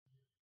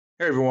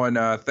Hey everyone,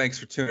 thanks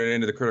for tuning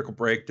into the Critical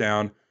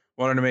Breakdown.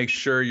 Wanted to make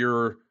sure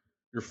you're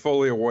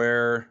fully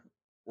aware.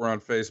 We're on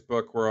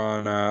Facebook.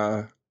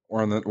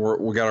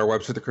 We got our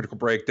website, the Critical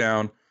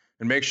Breakdown,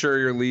 and make sure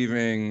you're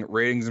leaving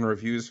ratings and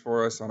reviews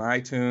for us on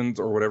iTunes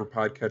or whatever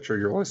podcatcher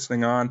you're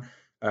listening on.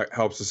 It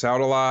helps us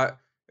out a lot.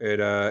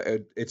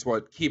 It's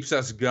what keeps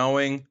us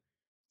going.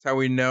 It's how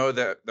we know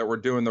that we're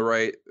doing the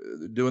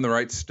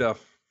right stuff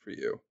for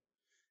you.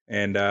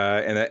 And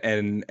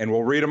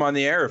we'll read them on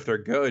the air if they're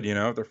good,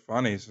 if they're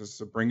funny.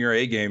 So bring your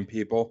A game,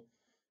 people.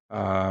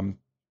 Got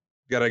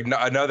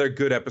another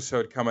good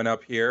episode coming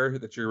up here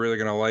that you're really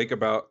gonna like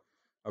about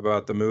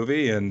the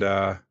movie. And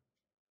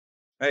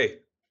hey,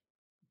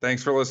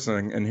 thanks for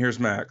listening. And here's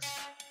Max.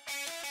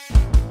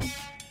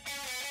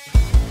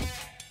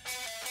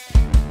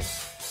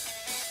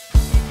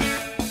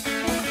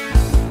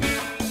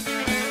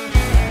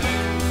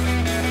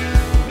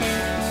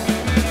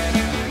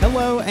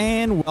 Hello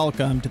and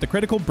welcome to the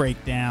Critical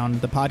Breakdown,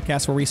 the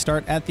podcast where we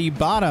start at the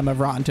bottom of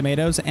Rotten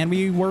Tomatoes and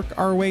we work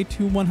our way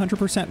to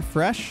 100%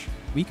 fresh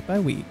week by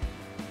week.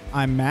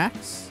 I'm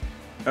Max.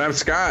 And I'm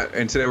Scott,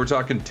 and today we're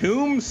talking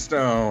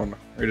Tombstone,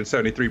 rated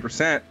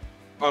 73%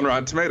 on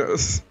Rotten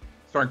Tomatoes.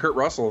 Starring Kurt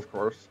Russell, of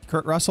course.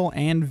 Kurt Russell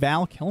and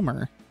Val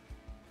Kilmer.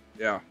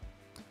 Yeah.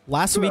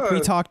 Last week we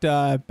talked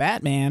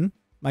Batman,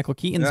 Michael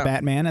Keaton's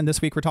Batman, and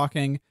this week we're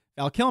talking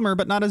Val Kilmer,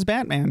 but not as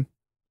Batman.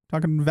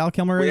 Talking Val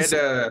Kilmer as...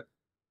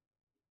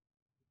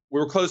 We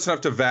were close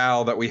enough to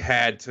Val that we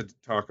had to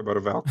talk about a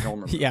Val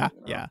Kilmer movie. Yeah.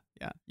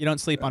 You don't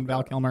sleep on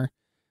Val Kilmer.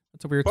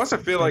 That's a weird. Plus, I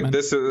feel like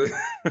this is.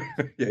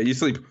 Yeah, you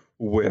sleep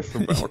with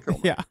Val Kilmer.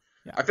 Yeah.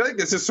 I feel like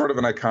this is sort of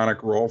an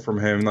iconic role from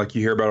him. Like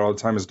you hear about it all the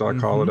time as Doc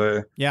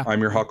Holliday. Yeah.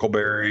 I'm your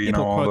Huckleberry.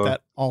 People quote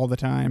that all the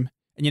time.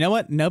 And you know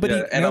what? Nobody.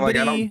 I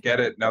don't get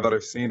it now that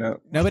I've seen it.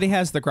 Nobody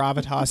has the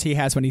gravitas he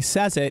has when he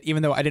says it,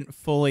 even though I didn't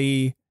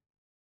fully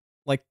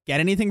get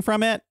anything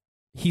from it.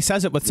 He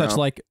says it with such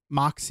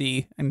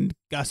moxie and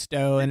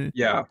gusto and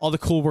all the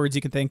cool words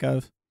you can think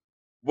of.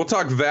 We'll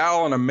talk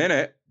Val in a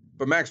minute,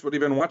 but Max, what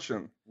have you been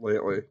watching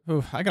lately?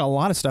 Ooh, I got a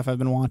lot of stuff I've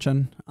been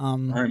watching. All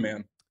right,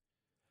 man.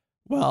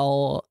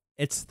 Well,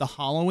 it's the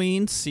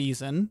Halloween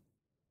season.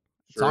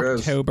 It's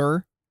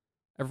October.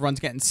 Everyone's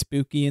getting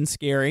spooky and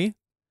scary.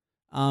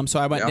 So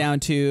I went down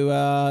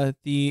to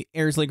the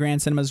Airsley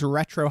Grand Cinema's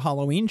retro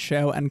Halloween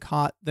show and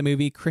caught the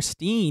movie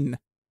Christine.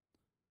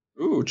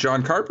 Ooh,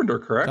 John Carpenter,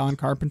 correct? John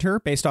Carpenter,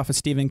 based off of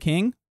Stephen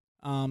King.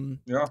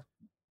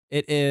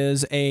 It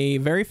is a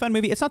very fun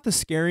movie. It's not the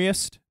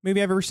scariest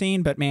movie I've ever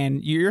seen, but man,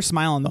 you're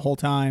smiling the whole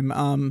time.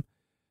 And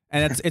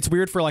it's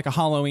weird for a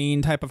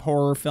Halloween type of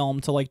horror film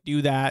to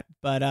do that,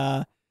 but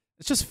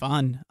it's just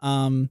fun.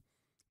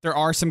 There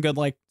are some good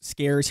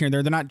scares here and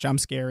there. They're not jump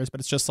scares, but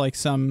it's just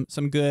some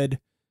good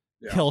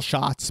kill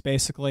shots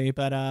basically.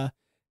 But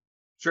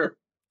sure.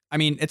 I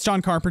mean, it's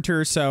John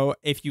Carpenter, so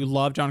if you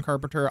love John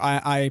Carpenter,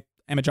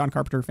 I'm a John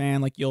Carpenter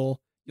fan. You'll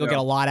get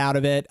a lot out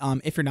of it.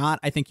 If you're not,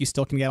 I think you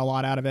still can get a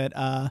lot out of it.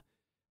 The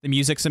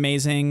music's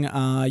amazing.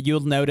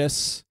 You'll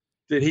notice.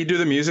 Did he do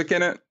the music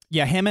in it?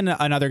 Yeah, him and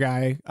another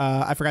guy.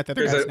 I forgot the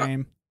other guy's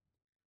name.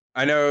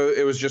 I know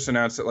it was just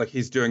announced that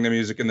he's doing the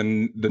music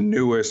in the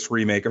newest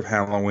remake of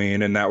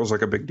Halloween, and that was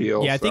a big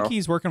deal. Yeah, I think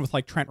he's working with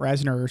Trent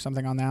Reznor or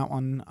something on that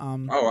one.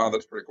 Oh wow,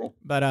 that's pretty cool.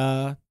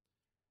 But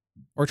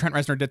or Trent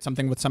Reznor did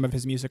something with some of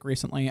his music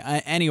recently.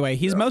 Anyway,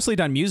 he's mostly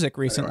done music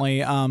recently.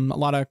 A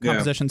lot of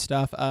composition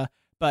stuff.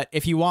 But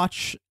if you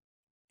watch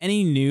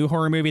any new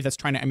horror movie that's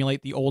trying to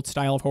emulate the old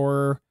style of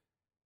horror,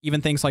 even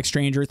things like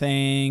Stranger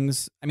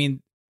Things, I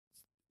mean,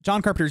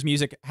 John Carpenter's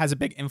music has a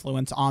big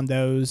influence on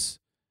those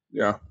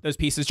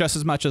pieces, just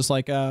as much as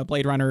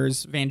Blade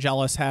Runner's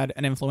Vangelis had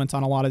an influence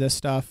on a lot of this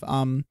stuff.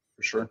 For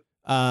sure.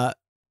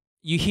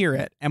 You hear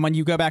it, and when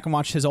you go back and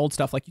watch his old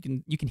stuff,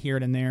 you can hear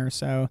it in there.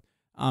 So.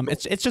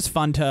 It's just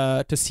fun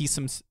to see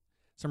some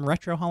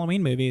retro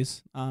Halloween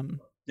movies.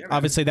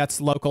 Obviously that's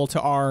local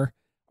to our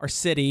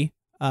city,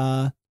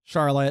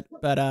 Charlotte.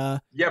 But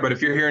but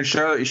if you're here in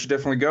Charlotte, you should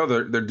definitely go.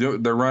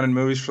 They're running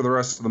movies for the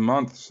rest of the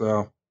month.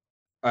 So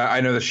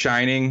I know The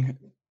Shining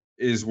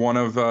is one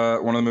of the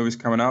movies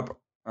coming up.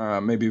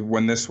 Maybe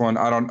when this one,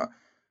 I don't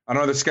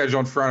know the schedule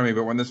in front of me,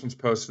 but when this one's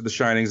posted, The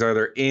Shining's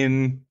either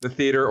in the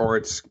theater or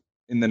it's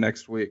in the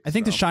next week. I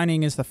think The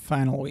Shining is the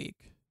final week.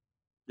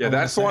 Yeah,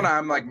 that's the one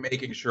I'm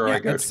making sure I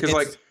go to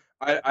because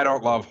I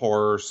don't love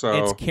horror,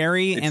 so it's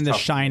Carrie and The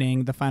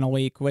Shining the final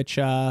week, which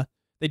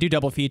they do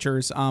double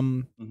features.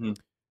 And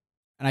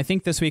I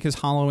think this week is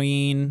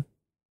Halloween,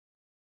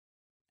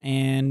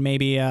 and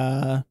maybe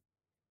no,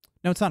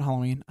 it's not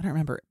Halloween. I don't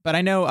remember, but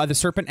I know The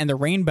Serpent and the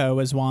Rainbow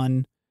is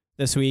one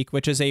this week,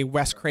 which is a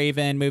Wes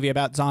Craven movie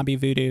about zombie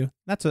voodoo.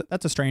 That's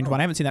a strange one.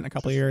 I haven't seen that in a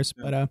couple of years,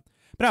 but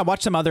I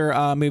watched some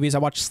other movies. I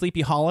watched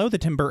Sleepy Hollow, the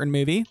Tim Burton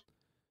movie.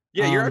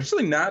 Yeah, you're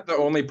actually not the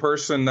only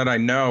person that I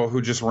know who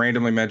just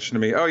randomly mentioned to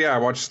me, oh, yeah, I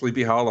watched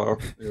Sleepy Hollow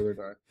the other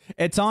day.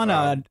 It's on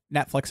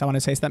Netflix, I want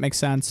to say, so that makes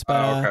sense.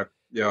 But okay.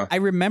 Yeah. I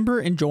remember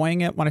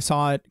enjoying it when I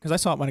saw it, because I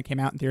saw it when it came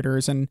out in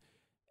theaters, and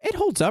It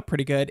holds up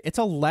pretty good. It's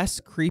a less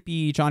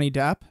creepy Johnny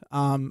Depp.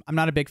 I'm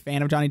not a big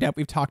fan of Johnny Depp.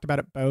 We've talked about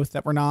it both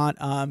that we're not.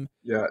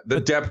 Yeah,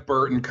 the Depp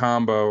Burton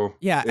combo.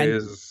 Yeah,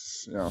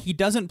 is he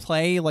doesn't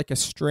play like a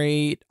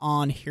straight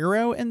on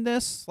hero in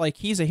this. Like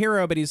he's a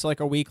hero, but he's like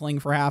a weakling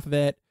for half of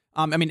it.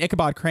 I mean,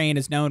 Ichabod Crane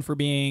is known for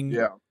being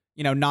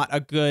not a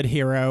good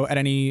hero at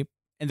any.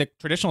 In the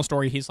traditional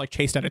story, he's like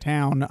chased out of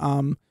town.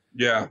 And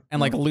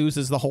like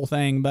loses the whole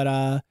thing.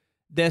 But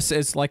this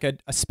is like a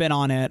spin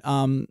on it.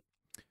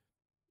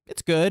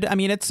 It's good. I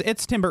mean,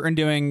 it's Tim Burton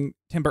doing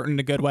Tim Burton in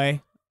a good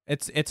way.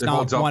 It not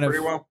holds up one of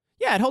pretty well.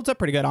 Yeah, it holds up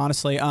pretty good,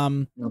 honestly.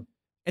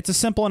 It's a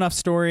simple enough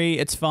story.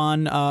 It's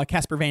fun.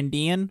 Casper Van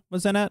Dien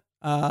was in it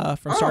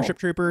from Starship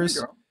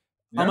Troopers.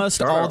 Yeah,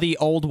 almost all the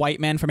old white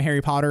men from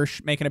Harry Potter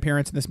make an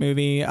appearance in this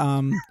movie.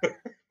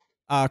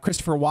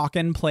 Christopher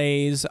Walken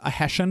plays a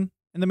Hessian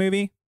in the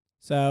movie.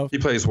 So he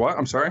plays what?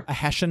 I'm sorry. A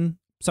Hessian,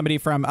 somebody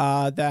from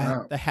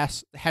the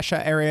Hesse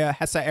area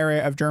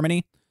of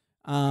Germany.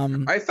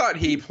 I thought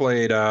he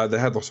played the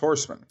Headless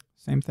Horseman.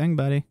 Same thing,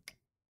 buddy.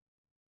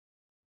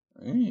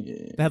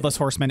 The Headless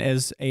Horseman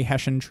is a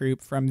Hessian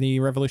troop from the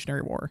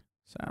Revolutionary War.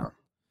 So,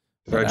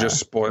 did I just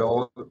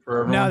spoil it for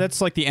everyone? No,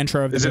 that's like the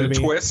intro of the movie. Is it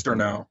a twist or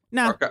no?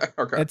 No.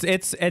 Okay.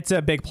 It's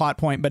a big plot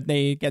point, but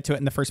they get to it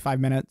in the first 5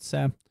 minutes.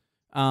 So,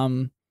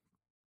 no,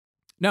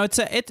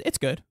 it's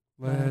good.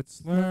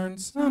 Let's learn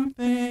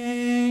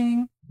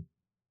something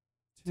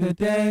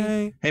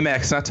today. Hey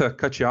Max, not to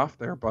cut you off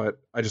there, but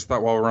I just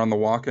thought while we're on the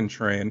Walken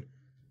train,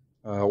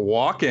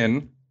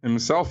 Walken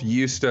himself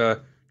used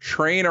to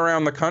train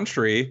around the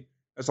country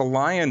as a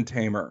lion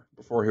tamer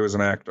before he was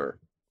an actor.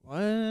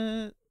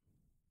 What?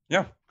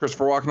 Yeah,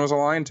 Christopher Walken was a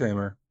lion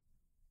tamer.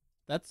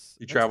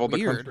 He traveled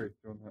the country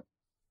doing that.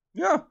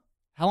 Yeah.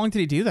 How long did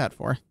he do that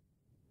for?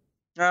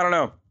 I don't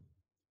know.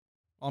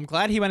 Well, I'm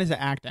glad he went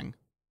into acting.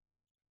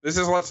 This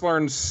is Let's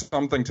Learn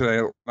Something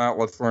Today, not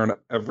Let's Learn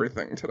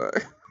Everything Today.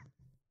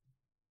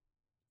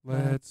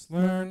 Let's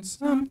learn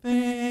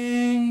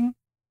something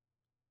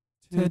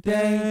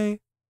today.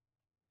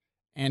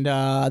 And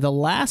the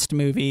last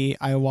movie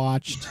I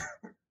watched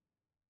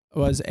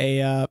was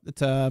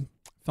it's a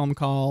film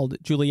called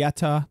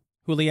Julieta.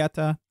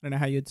 I don't know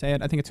how you'd say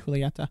it. I think it's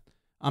Julieta.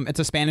 It's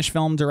a Spanish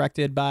film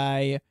directed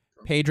by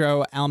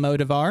Pedro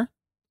Almodovar,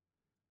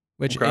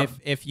 which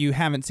if you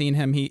haven't seen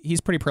him,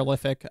 he's pretty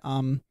prolific.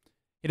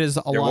 It is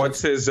a lot.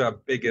 What's his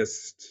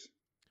biggest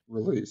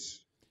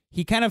release?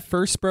 He kind of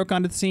first broke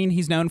onto the scene.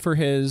 He's known for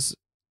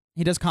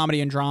he does comedy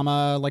and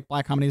drama, like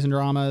black comedies and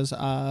dramas.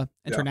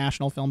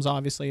 International films,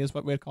 obviously, is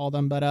what we'd call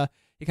them. But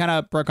he kind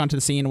of broke onto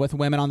the scene with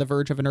Women on the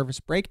Verge of a Nervous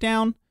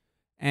Breakdown.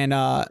 And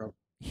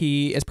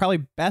he is probably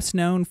best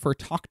known for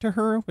Talk to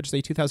Her, which is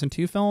a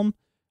 2002 film,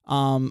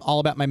 All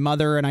About My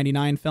Mother, a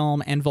 99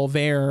 film, and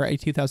Voltaire, a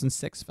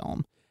 2006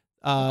 film.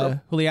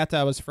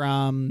 Julieta was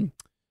from,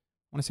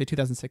 I want to say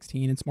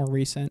 2016. It's more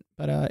recent,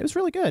 but it was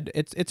really good.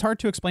 It's hard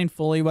to explain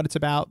fully what it's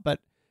about, but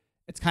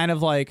it's kind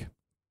of like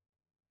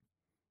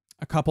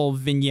a couple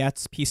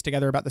vignettes pieced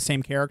together about the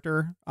same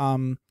character.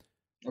 The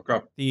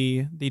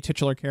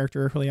titular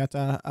character,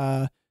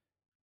 Julieta,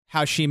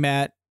 how she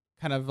met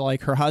kind of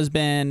like her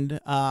husband,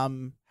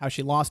 how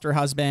she lost her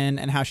husband,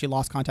 and how she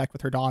lost contact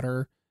with her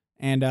daughter.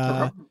 And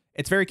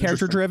it's very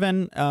character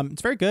driven.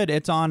 It's very good.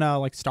 It's on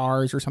like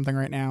Stars or something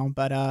right now,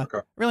 but I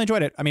really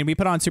enjoyed it. I mean, we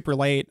put it on super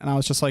late, and I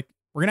was just like,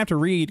 we're gonna have to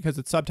read because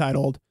it's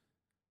subtitled.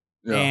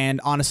 Yeah. And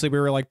honestly, we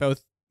were like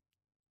both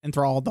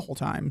enthralled the whole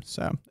time,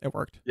 so it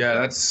worked.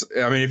 Yeah,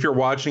 I mean, if you're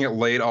watching it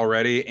late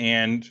already,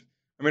 and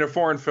I mean, a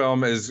foreign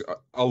film is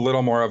a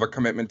little more of a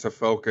commitment to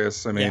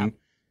focus. I mean,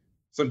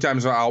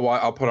 sometimes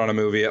I'll put on a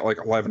movie at like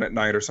 11 at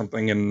night or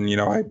something, and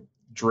I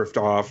drift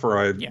off or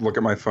I look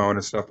at my phone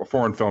and stuff. A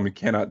foreign film, you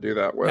cannot do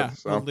that with. Yeah,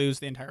 you'll lose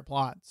the entire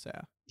plot. So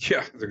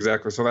yeah,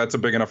 exactly. So that's a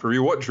big enough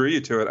review. What drew you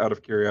to it? Out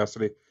of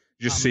curiosity,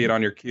 you just see it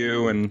on your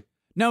queue and.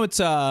 No, it's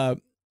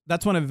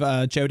that's one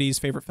of Jody's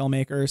favorite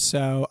filmmakers.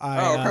 So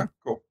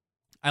cool.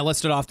 I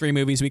listed off 3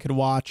 movies we could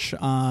watch.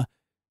 I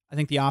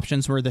think the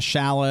options were The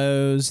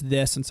Shallows,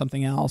 this, and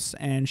something else,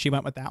 and she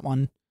went with that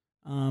one.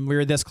 We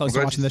were this close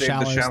to watching The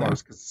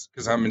Shallows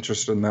because I'm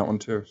interested in that one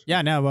too. So.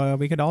 Yeah, no,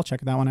 we could all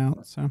check that one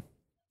out. So,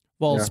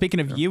 speaking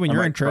of you and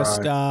your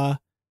interest, what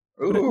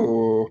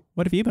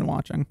have you been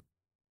watching?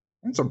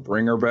 It's a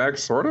bringer back,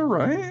 sort of,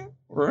 right?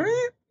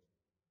 Right.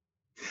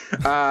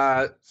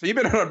 So you've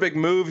been on a big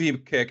movie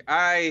kick.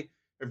 I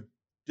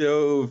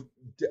have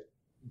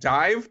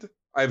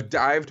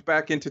dived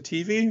back into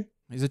TV.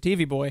 He's a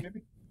TV boy. Maybe?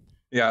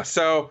 Yeah.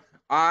 So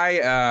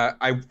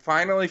I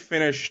finally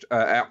finished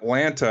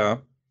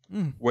Atlanta,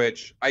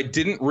 which I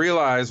didn't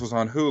realize was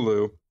on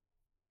Hulu.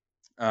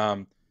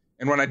 And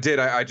when I did,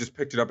 I just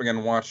picked it up again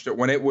and watched it.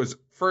 When it was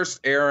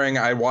first airing,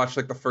 I watched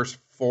like the first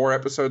 4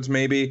 episodes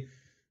maybe,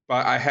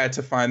 but I had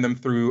to find them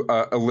through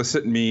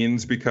illicit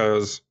means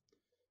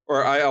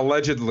or I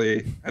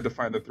allegedly had to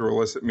find them through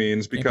illicit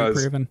means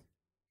because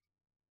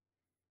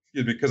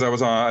I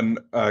was on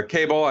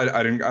cable.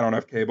 I don't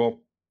have cable,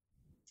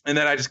 and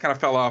then I just kind of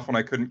fell off when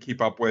I couldn't keep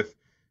up with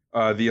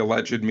the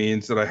alleged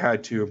means that I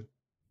had to.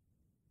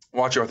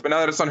 watch it with. But now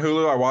that it's on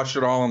Hulu, I watched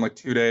it all in like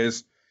 2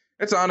 days.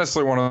 It's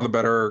honestly one of the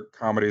better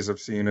comedies I've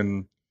seen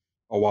in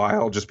a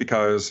while, just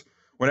because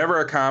whenever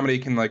a comedy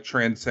can like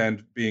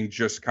transcend being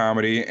just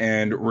comedy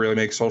and really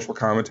make social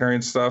commentary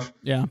and stuff,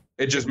 yeah,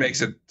 it just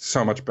makes it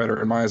so much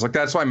better in my eyes. Like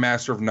that's why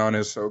Master of None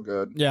is so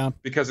good. Yeah,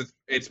 because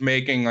it's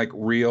making like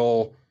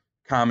real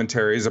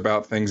commentaries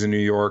about things in New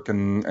York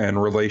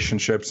and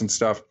relationships and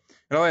stuff.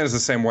 And Atlanta's the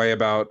same way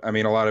about. I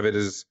mean, a lot of it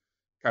is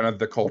kind of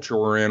the culture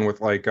we're in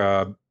with like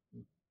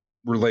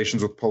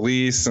relations with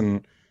police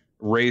and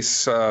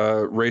race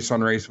on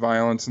race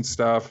violence and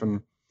stuff.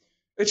 And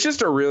it's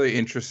just a really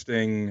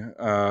interesting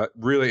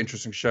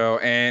show.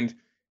 And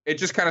it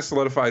just kind of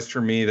solidifies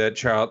for me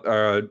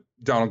that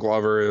Donald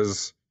Glover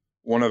is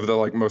one of the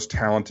like most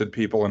talented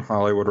people in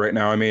Hollywood right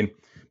now. I mean,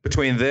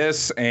 between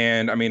this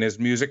and I mean his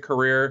music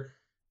career,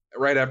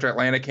 right after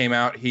Atlanta came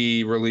out,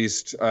 he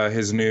released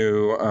his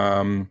new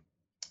album.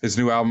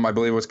 I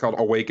believe it was called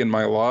Awaken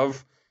My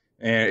Love.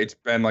 And it's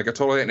been like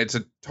it's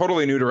a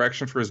totally new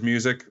direction for his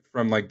music,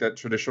 from like that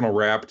traditional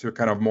rap to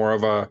kind of more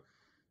of a,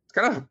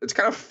 it's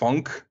kind of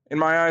funk in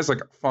my eyes, like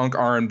funk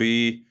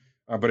R&B,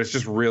 but it's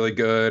just really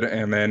good.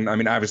 And then, I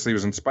mean, obviously he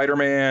was in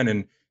Spider-Man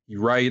and he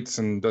writes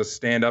and does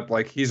stand up.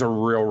 Like he's a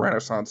real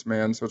Renaissance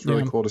man. So it's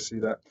really cool to see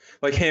that.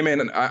 Like him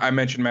and I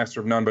mentioned Master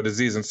of None, but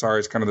Aziz Ansari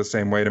is kind of the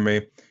same way to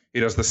me. He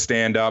does the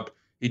stand up,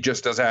 he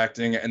just does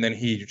acting, and then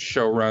he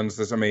show runs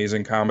this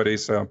amazing comedy.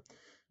 So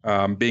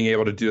being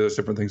able to do those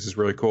different things is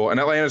really cool. And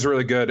Atlanta's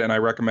really good, and I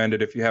recommend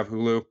it if you have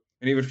Hulu.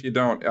 And even if you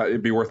don't,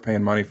 it'd be worth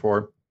paying money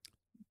for.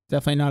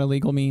 Definitely not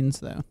illegal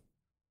means, though.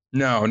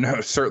 No,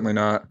 certainly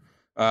not.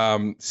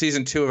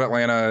 Season 2 of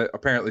Atlanta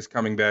apparently is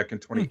coming back in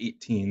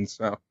 2018,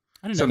 so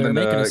I didn't know they were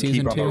making a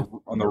season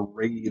 2. On the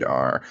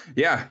radar.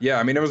 Yeah.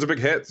 I mean, it was a big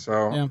hit,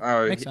 so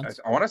makes sense.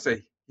 I want to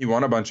say he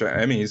won a bunch of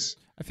Emmys.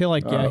 I feel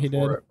like he did,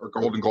 or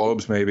Golden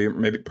Globes, maybe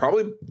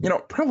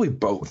probably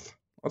both.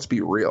 Let's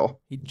be real.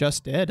 He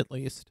just did, at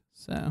least.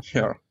 So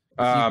yeah,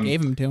 you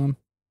gave him to him.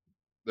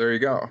 There you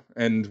go.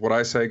 And what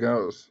I say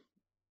goes.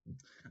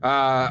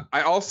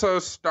 I also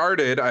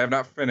started. I have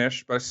not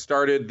finished, but I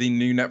started the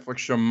new Netflix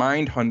show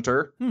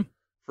Mindhunter,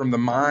 from the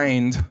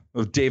mind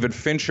of David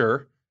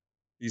Fincher.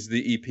 He's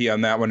the EP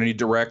on that one, and he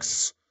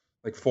directs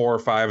like 4 or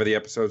 5 of the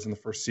episodes in the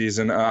first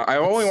season. I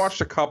only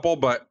watched a couple,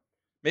 but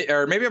maybe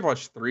I've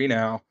watched 3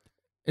 now.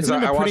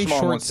 Isn't it a pretty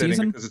short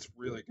season? Because it's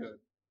really good.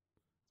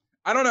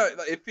 I don't know.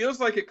 It feels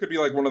like it could be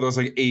like one of those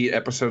like 8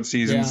 episode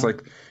seasons,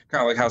 like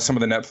kind of like how some of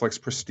the Netflix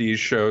prestige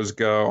shows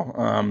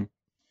go.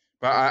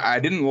 But I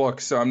didn't look,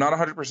 so I'm not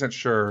 100%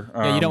 sure.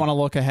 You don't want to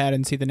look ahead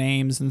and see the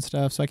names and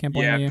stuff, so I can't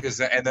blame you.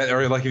 Yeah,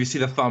 or like if you see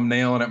the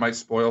thumbnail and it might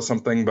spoil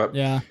something. But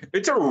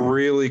it's a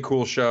really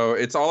cool show.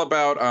 It's all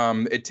about.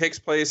 It takes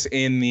place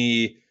in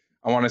the,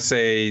 I want to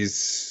say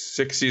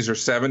 60s or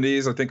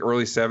 70s, I think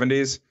early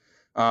 70s,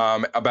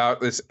 about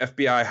this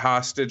FBI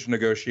hostage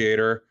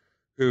negotiator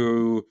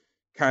who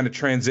kind of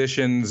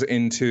transitions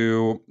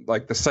into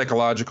like the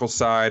psychological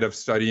side of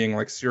studying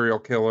like serial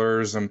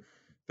killers and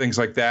things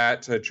like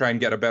that to try and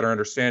get a better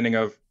understanding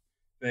of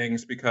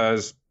things,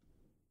 because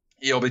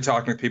he'll be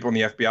talking with people in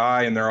the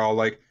FBI and they're all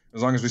like,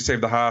 as long as we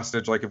save the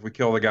hostage, like if we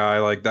kill the guy,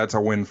 like that's a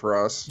win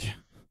for us.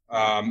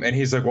 And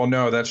he's like, well,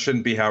 no, that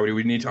shouldn't be how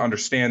we need to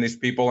understand these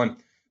people. And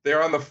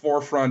they're on the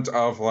forefront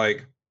of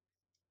like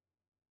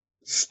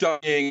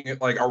studying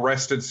like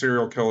arrested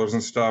serial killers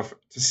and stuff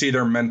to see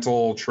their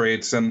mental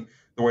traits and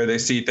the way they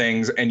see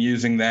things, and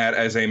using that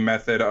as a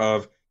method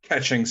of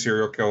catching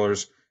serial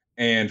killers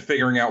and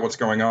figuring out what's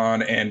going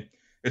on. And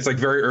it's like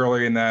very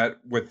early in that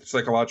with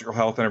psychological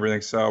health and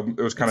everything. So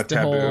it was kind of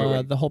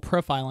taboo. The whole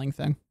profiling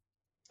thing.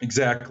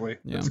 Exactly.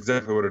 Yeah. That's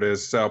exactly what it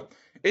is. So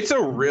it's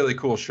a really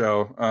cool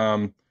show.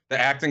 The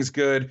acting's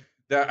good.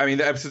 The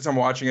episodes I'm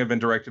watching have been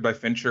directed by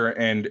Fincher,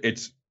 and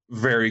it's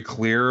very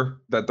clear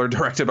that they're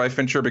directed by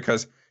Fincher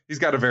because he's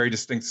got a very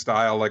distinct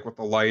style, like with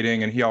the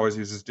lighting, and he always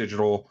uses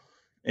digital.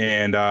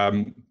 And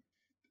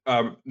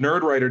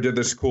Nerdwriter did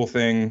this cool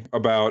thing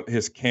about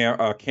his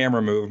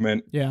camera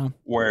movement,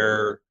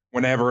 where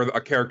whenever a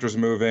character's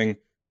moving,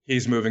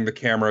 he's moving the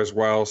camera as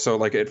well, so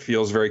like it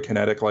feels very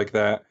kinetic like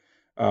that.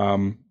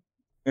 And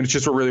it's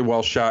just a really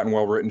well shot and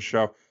well written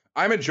show.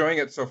 I'm enjoying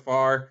it so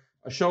far.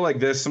 A show like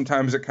this,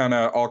 sometimes it kind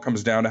of all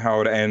comes down to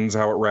how it ends,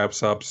 how it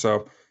wraps up,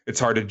 so it's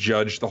hard to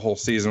judge the whole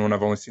season when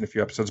I've only seen a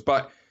few episodes.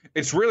 But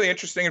it's really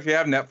interesting if you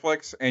have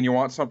Netflix and you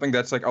want something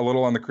that's like a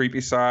little on the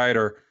creepy side,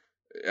 or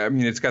I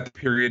mean, it's got the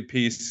period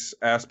piece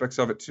aspects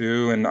of it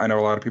too, and I know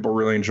a lot of people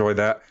really enjoy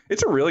that.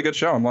 It's a really good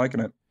show. I'm liking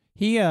it.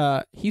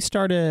 He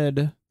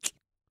started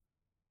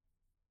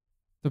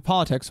the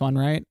politics one,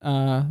 right?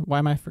 Why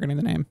am I forgetting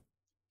the name?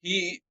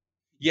 He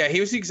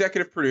was the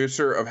executive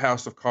producer of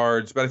House of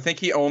Cards, but I think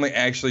he only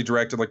actually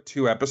directed like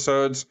 2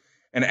 episodes.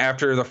 And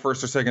after the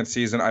first or second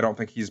season, I don't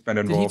think he's been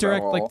involved. Did he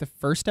direct like the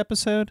first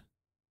episode?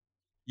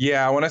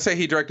 Yeah, when I say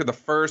he directed the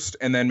first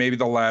and then maybe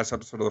the last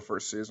episode of the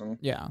first season.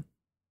 Yeah.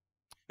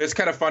 It's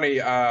kind of funny.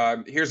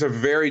 Here's a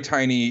very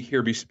tiny,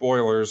 here be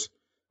spoilers.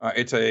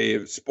 It's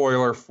a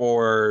spoiler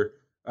for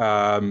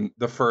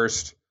the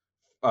first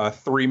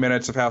 3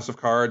 minutes of House of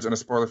Cards and a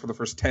spoiler for the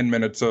first 10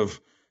 minutes of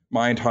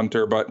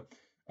Mindhunter. But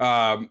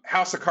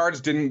House of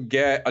Cards didn't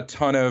get a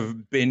ton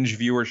of binge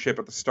viewership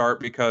at the start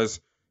because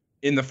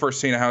in the first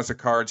scene of House of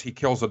Cards, he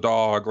kills a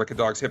dog, like a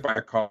dog's hit by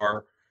a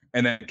car,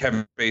 and then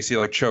Kevin Spacey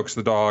like chokes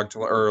the dog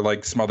or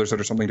like smothers it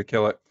or something to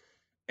kill it.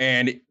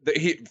 And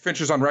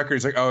Fincher's on record.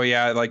 He's like, "Oh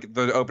yeah, like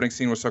the opening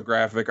scene was so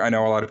graphic. I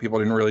know a lot of people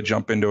didn't really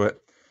jump into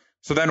it."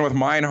 So then with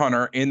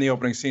Mindhunter, in the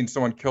opening scene,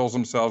 someone kills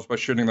themselves by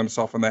shooting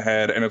themselves in the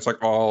head, and it's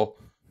like all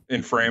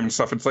in frame and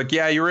stuff. It's like,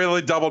 yeah, you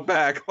really doubled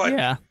back.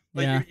 Like,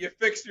 you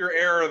fixed your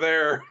error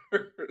there.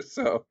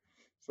 so,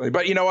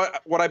 but you know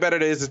what? What I bet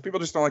it is people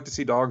just don't like to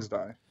see dogs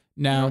die.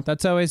 No, you know?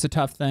 That's always a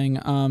tough thing.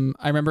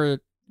 I remember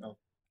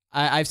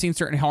I've seen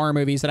certain horror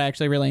movies that I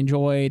actually really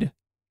enjoyed,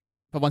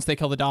 but once they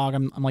kill the dog,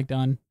 I'm like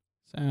done.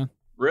 So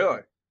really,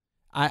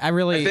 I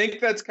think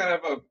that's kind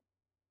of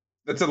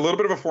that's a little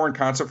bit of a foreign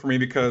concept for me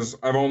because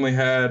I've only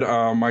had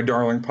my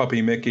darling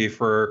puppy Mickey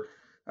for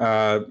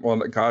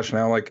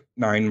now like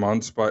 9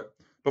 months. But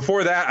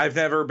before that, I've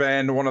never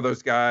been one of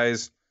those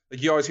guys.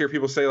 Like you always hear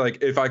people say,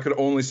 like, if I could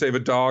only save a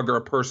dog or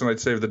a person,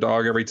 I'd save the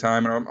dog every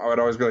time. And I would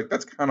always be like,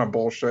 that's kind of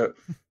bullshit.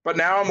 But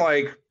now I'm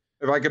like,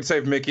 if I could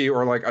save Mickey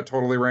or like a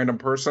totally random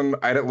person,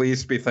 I'd at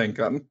least be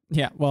thinking.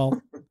 Yeah,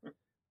 well,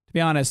 to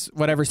be honest,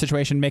 whatever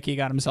situation Mickey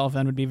got himself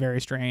in would be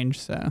very strange.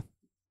 So.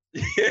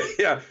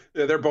 Yeah,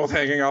 they're both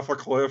hanging off a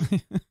cliff.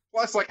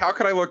 Plus, like, how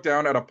could I look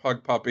down at a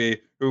pug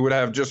puppy who would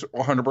have just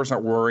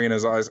 100% worry in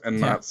his eyes and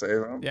not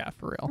save him? Yeah,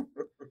 for real.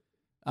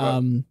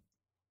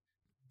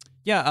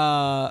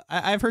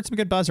 I've heard some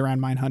good buzz around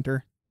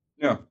Mindhunter.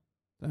 Yeah,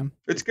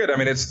 it's good. I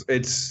mean,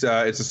 it's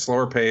a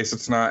slower pace.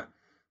 It's not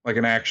like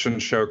an action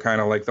show, kind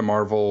of like the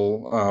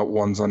Marvel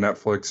ones on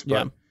Netflix.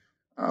 But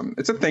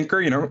it's a thinker.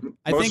 You know,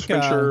 most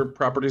Fincher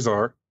properties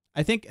are.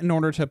 I think in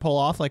order to pull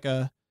off like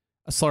a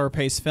slower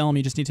paced film,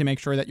 you just need to make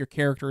sure that your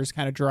characters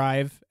kind of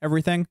drive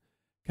everything.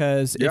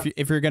 Because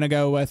if you're going to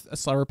go with a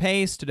slower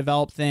pace to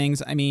develop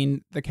things, I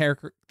mean, the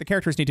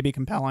characters need to be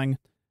compelling.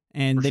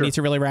 And they need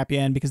to really wrap you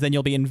in because then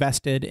you'll be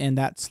invested in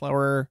that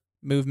slower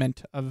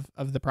movement of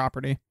the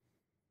property.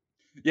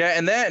 Yeah,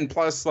 and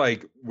plus,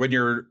 like, when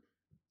you're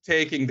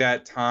taking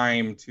that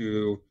time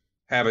to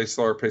have a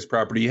slower paced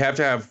property, you have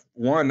to have,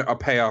 one, a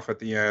payoff at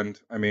the end.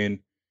 I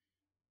mean,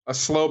 a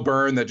slow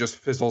burn that just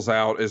fizzles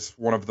out is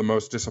one of the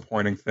most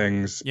disappointing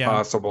things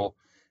possible.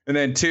 And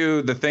then,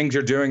 two, the things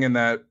you're doing in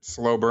that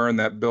slow burn,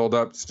 that build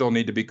up, still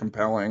need to be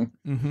compelling.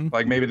 Mm-hmm.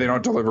 Like, maybe they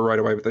don't deliver right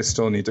away, but they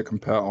still need to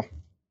compel.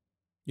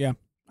 Yeah.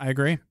 I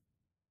agree.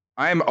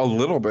 I'm a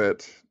little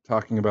bit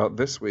talking about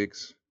this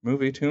week's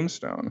movie,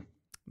 Tombstone.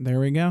 There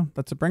we go.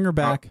 That's a bringer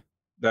back.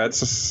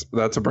 That's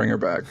a bringer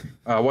back.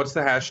 What's the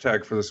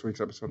hashtag for this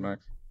week's episode,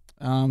 Max?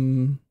 I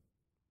mean,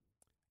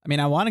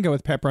 I want to go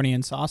with pepperoni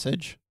and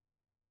sausage.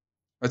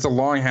 It's a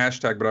long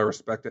hashtag, but I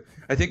respect it.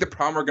 I think the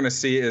problem we're going to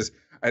see is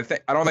I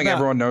don't think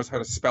everyone knows how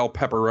to spell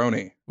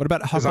pepperoni. What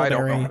about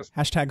Huckleberry?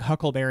 Hashtag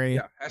Huckleberry.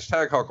 Yeah,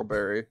 hashtag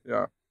Huckleberry.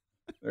 Yeah,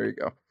 there you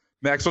go.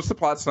 Max, what's the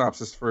plot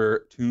synopsis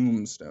for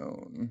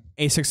Tombstone?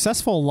 A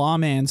successful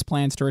lawman's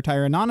plans to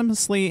retire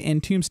anonymously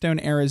in Tombstone,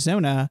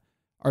 Arizona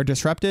are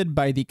disrupted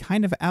by the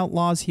kind of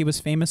outlaws he was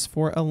famous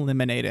for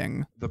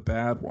eliminating. The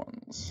bad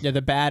ones. Yeah,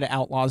 the bad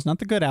outlaws, not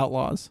the good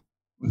outlaws.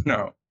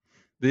 No.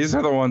 These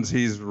are the ones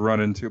he's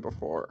run into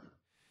before.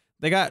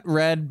 They got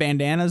red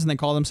bandanas and they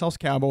call themselves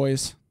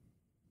cowboys.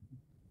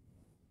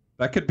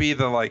 That could be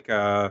the like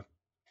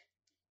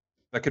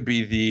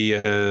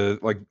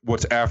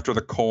what's after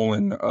the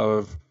colon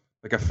of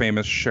like a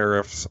famous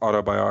sheriff's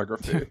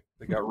autobiography.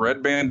 They got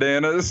red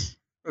bandanas,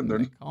 and they're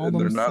not the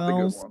good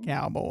ones.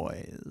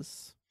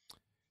 Cowboys.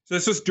 So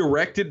this was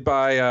directed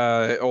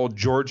by old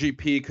Georgie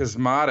P.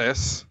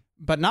 Cosmatos,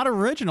 but not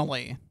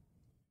originally.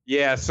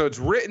 Yeah, so it's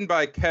written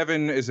by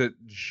Kevin. Is it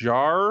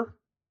Kevin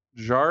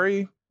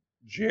Jarre?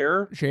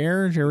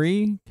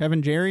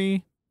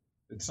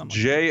 It's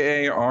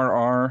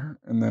Jarr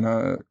and then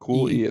a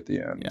cool E at the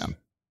end. Yeah.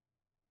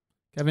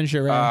 Kevin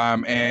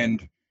Jarre.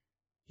 And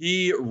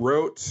he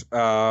wrote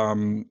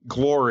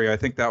Glory. I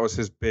think that was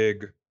his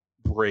big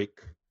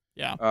break.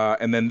 Yeah.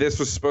 And then this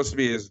was supposed to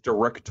be his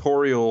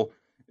directorial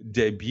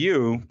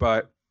debut,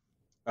 but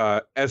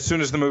as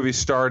soon as the movie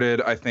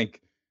started, I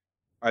think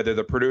either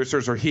the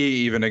producers or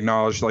he even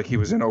acknowledged like he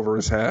was in over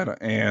his head,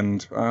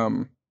 and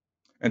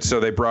so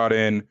they brought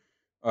in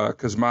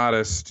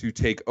Cosmatos to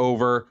take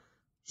over.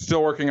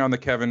 Still working on the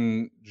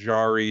Kevin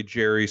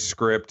Jarre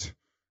script,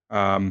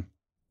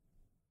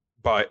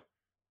 but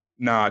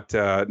not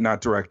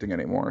directing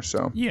anymore.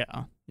 So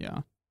yeah.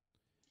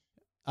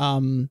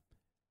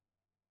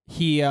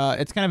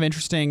 It's kind of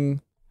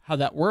interesting how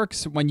that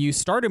works when you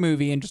start a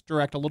movie and just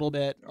direct a little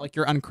bit, like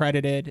you're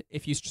uncredited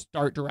if you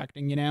start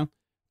directing, you know.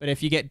 But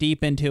if you get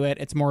deep into it,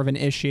 it's more of an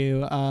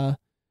issue. And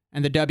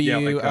the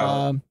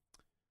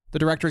the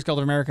Directors Guild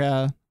of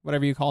America,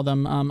 whatever you call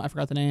them, I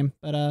forgot the name,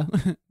 but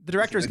the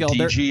Directors Guild,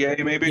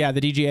 DGA maybe. Yeah,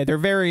 the DGA. They're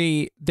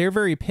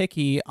very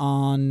picky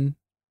on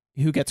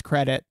who gets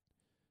credit.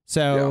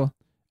 So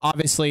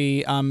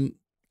obviously,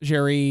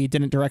 Jarre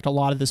didn't direct a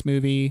lot of this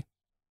movie.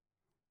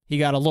 he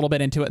got a little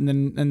bit into it and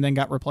then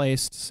got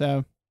replaced.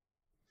 So.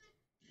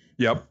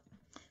 Yep.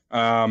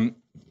 And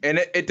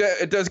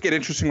it does get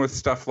interesting with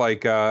stuff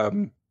like Star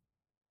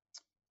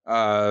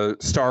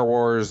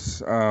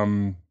Wars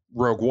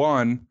Rogue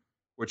One,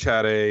 which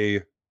had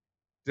did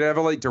it have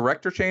a like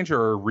director change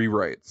or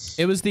rewrites?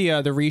 It was the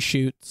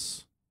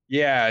reshoots.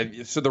 Yeah,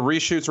 so the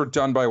reshoots were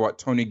done by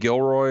Tony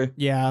Gilroy.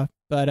 Yeah,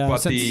 but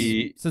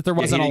since there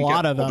wasn't a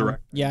lot of them,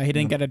 he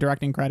didn't get a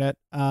directing credit.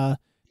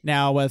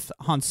 Now with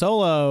Han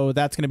Solo,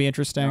 that's going to be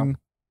interesting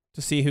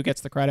to see who gets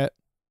the credit.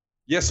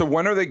 Yeah, so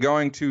when are they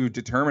going to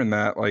determine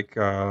that? Like,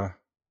 I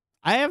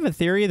have a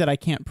theory that I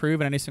can't prove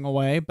in any single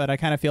way, but I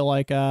kind of feel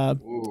like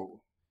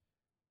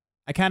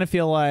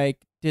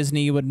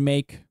Disney would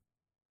make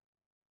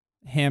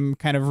him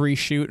kind of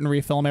reshoot and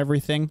refilm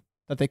everything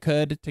that they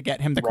could to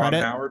get him the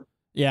credit. Howard?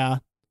 Yeah,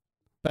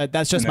 but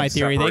that's just my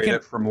theory. They can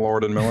it from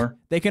Lord and Miller.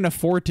 They can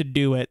afford to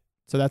do it,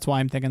 so that's why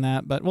I'm thinking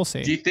that. But we'll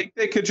see. Do you think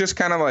they could just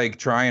kind of like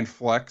try and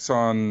flex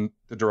on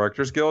the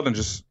Directors Guild and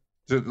just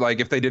like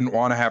if they didn't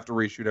want to have to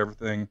reshoot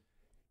everything?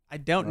 I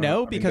don't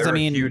know because they're a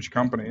huge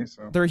company.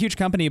 So they're a huge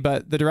company,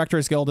 but the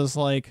Directors Guild is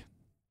like,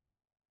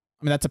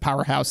 that's a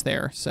powerhouse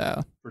there.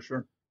 So for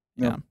sure,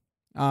 yeah.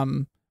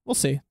 We'll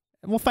see.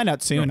 We'll find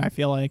out soon. Yeah. I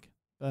feel like,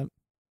 but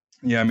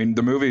yeah,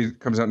 the movie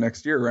comes out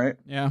next year, right?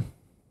 Yeah.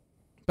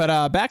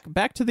 But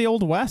back to the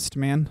Old West,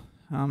 man.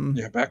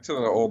 Yeah, back to the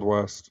Old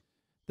West.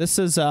 This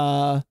is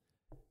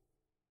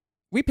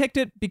we picked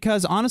it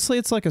because honestly,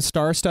 it's like a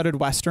star-studded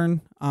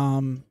Western.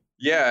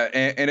 Yeah,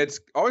 and it's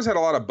always had a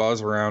lot of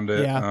buzz around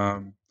it. Yeah.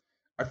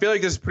 I feel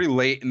like this is pretty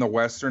late in the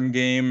Western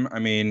game.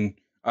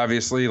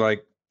 Obviously,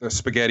 like the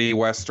spaghetti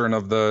Western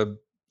of the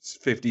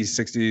 50s,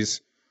 60s,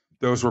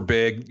 those were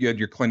big. You had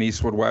your Clint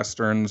Eastwood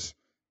Westerns.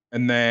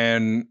 And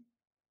then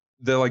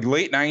the like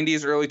late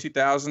 90s, early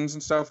 2000s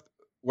and stuff,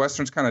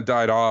 Westerns kind of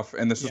died off.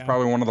 And this was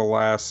probably one of the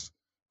last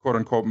quote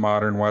unquote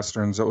modern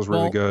Westerns that was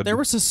really good. There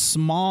was a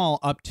small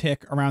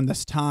uptick around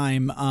this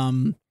time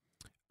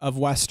of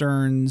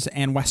Westerns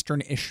and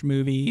Western-ish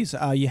movies.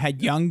 You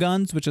had Young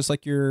Guns, which is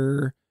like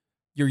your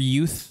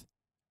youth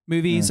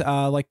movies,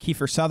 like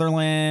Kiefer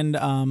Sutherland,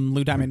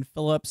 Lou Diamond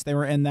Phillips. They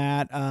were in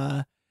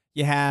that.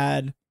 You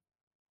had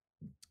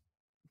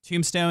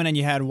Tombstone and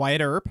you had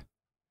Wyatt Earp.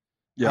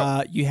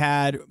 Yeah. You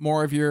had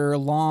more of your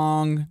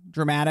long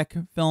dramatic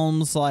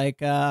films like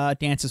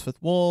Dances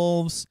with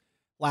Wolves,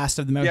 Last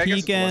of the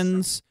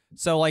Mohicans.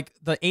 So like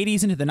the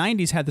 80s into the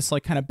 90s had this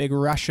like kind of big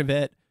rush of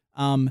it.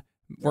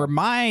 Where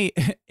my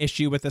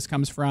issue with this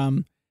comes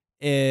from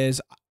is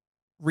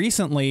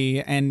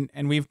recently, and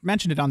we've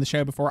mentioned it on the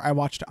show before, I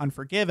watched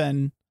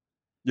Unforgiven.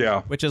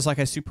 Yeah. Which is like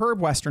a superb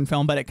Western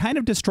film, but it kind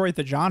of destroyed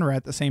the genre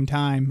at the same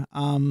time.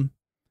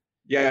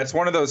 Yeah, it's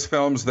one of those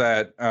films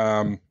that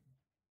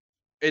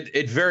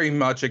it very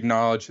much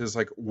acknowledges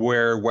like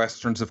where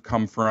Westerns have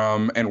come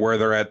from and where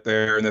they're at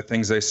there and the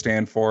things they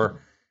stand for.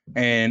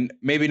 And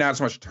maybe not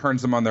so much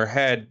turns them on their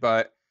head,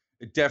 but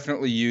it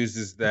definitely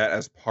uses that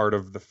as part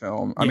of the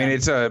film. I mean,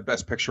 it's a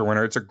Best Picture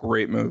winner. It's a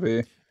great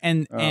movie.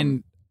 And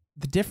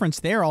the difference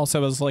there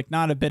also is like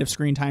not a bit of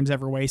screen time's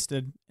ever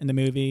wasted in the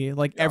movie.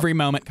 Like every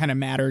moment kind of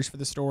matters for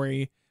the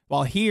story.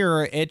 While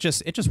here, it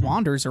just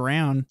wanders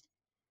around.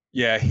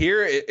 Yeah,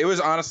 here it was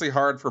honestly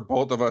hard for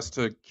both of us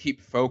to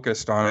keep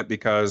focused on it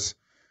because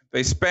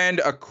they spend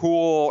a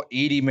cool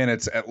 80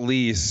 minutes at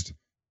least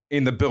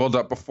in the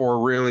build-up before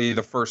really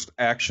the first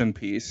action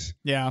piece.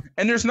 Yeah.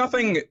 And there's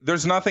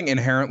nothing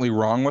inherently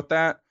wrong with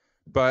that.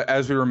 But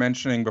as we were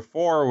mentioning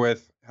before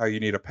with how you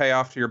need a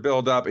payoff to your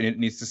build-up and it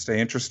needs to stay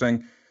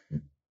interesting,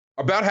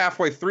 about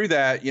halfway through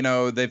that,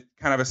 they've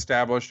kind of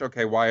established,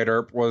 okay, Wyatt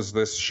Earp was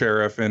this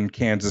sheriff in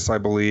Kansas, I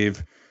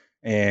believe,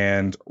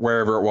 and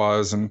wherever it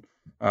was, and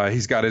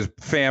he's got his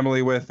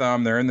family with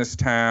him. They're in this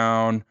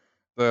town.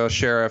 The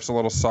sheriff's a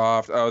little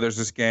soft. Oh, there's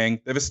this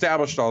gang. They've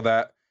established all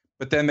that.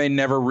 But then they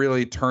never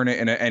really turn it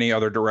in any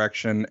other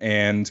direction.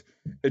 And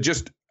it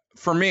just,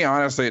 for me,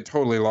 honestly, it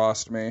totally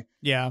lost me.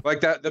 Yeah.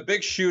 Like the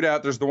big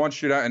shootout, there's the one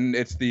shootout, and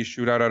it's the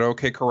shootout at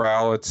OK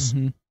Corral. It's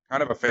kind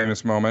of a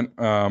famous moment,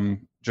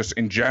 just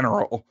in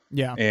general.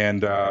 Yeah.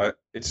 And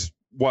it's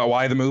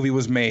why the movie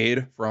was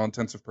made, for all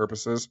intensive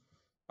purposes.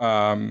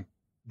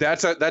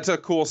 That's a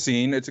cool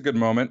scene. It's a good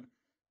moment.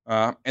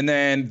 And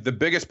then the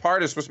biggest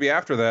part is supposed to be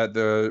after that.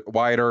 The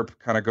Wyatt Earp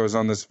kind of goes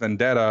on this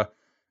vendetta,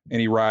 and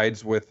he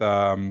rides with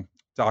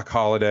Doc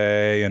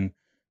Holliday and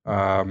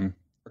a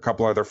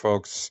couple other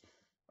folks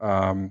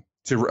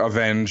to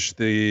avenge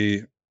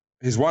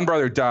his one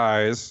brother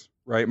dies,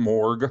 right?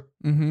 Morgue.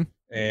 Mm-hmm.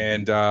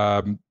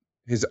 And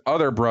his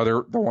other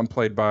brother, the one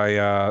played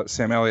by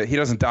Sam Elliott, he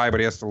doesn't die, but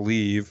he has to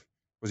leave.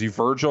 Was he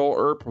Virgil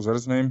Earp? Was that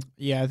his name?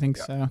 Yeah, I think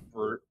so.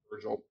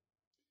 Virgil.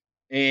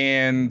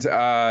 And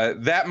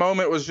that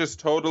moment was just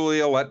totally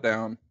a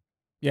letdown.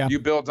 Yeah. You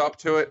build up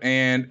to it,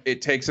 and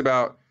it takes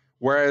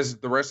whereas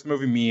the rest of the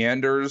movie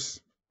meanders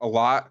a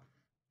lot,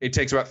 it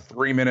takes about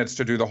 3 minutes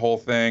to do the whole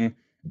thing.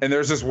 And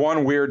there's this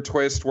one weird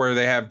twist where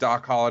they have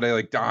Doc Holliday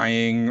like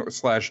dying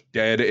 /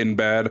 dead in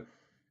bed.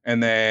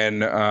 And then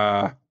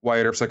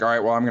Wyatt Earp's like, all right,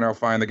 well, I'm going to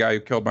find the guy who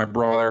killed my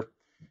brother.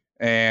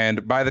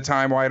 And by the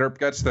time Wyatt Earp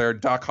gets there,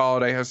 Doc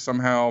Holliday has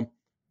somehow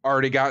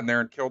already gotten there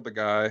and killed the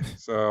guy.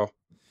 So,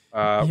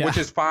 which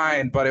is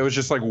fine, but it was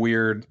just like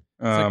weird.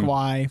 It's like,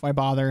 why? Why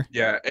bother?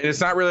 Yeah, and it's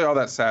not really all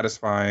that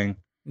satisfying.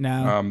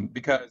 No.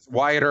 Because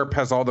Wyatt Earp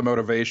has all the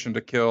motivation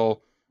to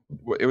kill.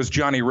 It was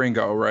Johnny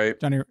Ringo, right?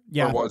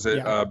 Yeah. Or was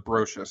it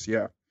Brocious?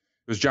 Yeah.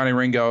 It was Johnny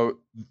Ringo.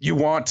 You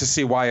want to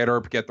see Wyatt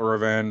Earp get the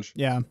revenge.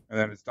 Yeah. And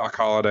then it's Doc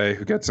Holliday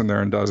who gets in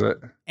there and does it.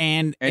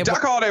 And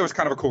Doc Holliday was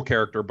kind of a cool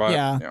character, but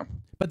yeah.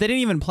 But they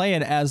didn't even play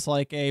it as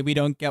like a we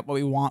don't get what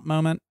we want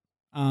moment.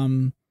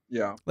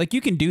 Yeah. Like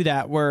you can do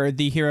that where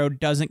the hero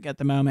doesn't get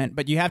the moment,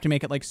 but you have to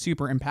make it like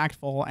super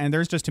impactful, and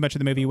there's just too much of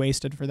the movie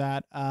wasted for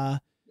that. I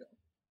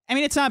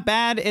mean, it's not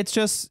bad.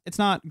 It's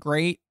not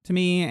great to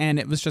me, and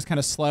it was just kind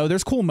of slow.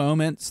 There's cool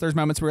moments. There's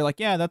moments where you're like,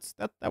 yeah,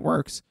 that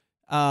works.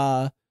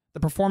 The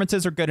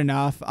performances are good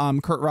enough.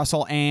 Kurt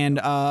Russell and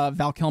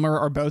Val Kilmer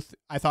are both,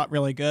 I thought,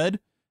 really good.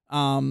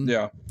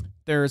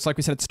 There's, like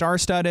we said, it's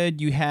star-studded.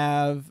 You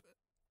have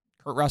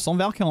Kurt Russell and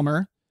Val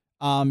Kilmer.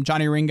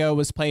 Johnny Ringo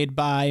was played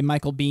by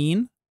Michael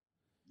Biehn.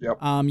 Yep.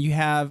 You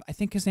have, I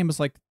think his name was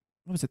like,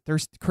 what was it?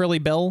 Curly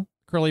Bill.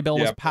 Curly Bill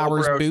was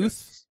Powers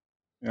Boothe.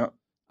 Yep.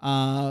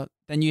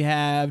 Then you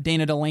have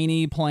Dana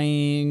Delany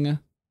playing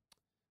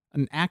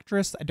an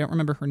actress. I don't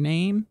remember her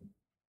name.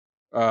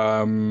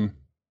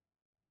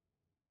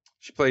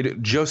 She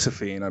played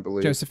Josephine, I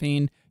believe.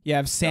 Josephine. You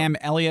have Sam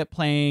Elliott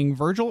playing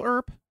Virgil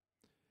Earp.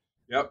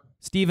 Yep.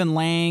 Stephen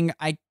Lang.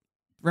 I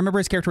remember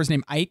his character was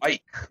named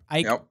Ike.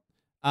 Ike. Yep.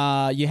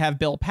 You have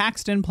Bill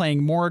Paxton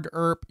playing Morg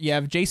Earp. You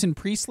have Jason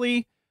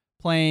Priestley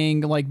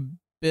playing like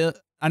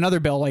another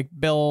Bill, like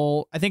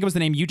Bill. I think it was the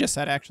name you just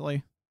said,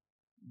 actually.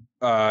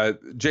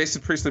 Jason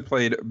Priestley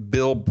played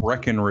Bill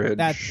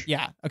Breckenridge.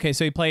 Okay,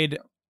 so he played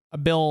a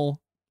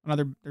Bill.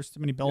 There's too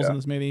many Bills in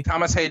this movie.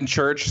 Thomas Hayden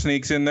Church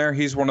sneaks in there.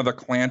 He's one of the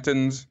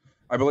Clantons.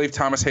 I believe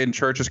Thomas Hayden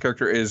Church's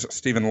character is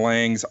Stephen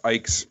Lang's,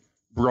 Ike's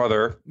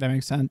brother. That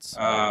makes sense.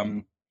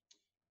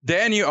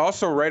 Then you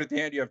also, right at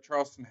the end, you have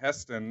Charlton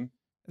Heston.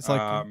 It's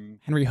like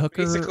Henry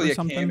Hooker basically or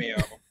something. A cameo.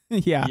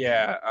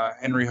 Yeah.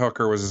 Henry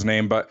Hooker was his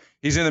name, but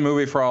he's in the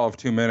movie for all of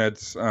 2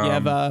 minutes. You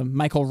have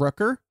Michael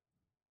Rooker.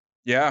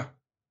 Yeah.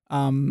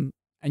 And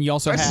you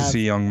also nice have to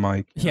see young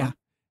Mike. Yeah.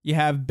 You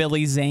have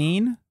Billy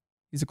Zane.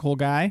 He's a cool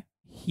guy.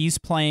 He's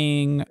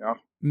playing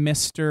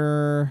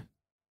Mr.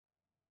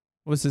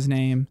 What was his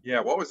name? Yeah,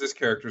 what was this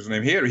character's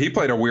name? He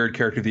played a weird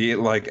character, the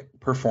like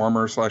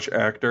performer /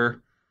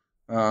 actor,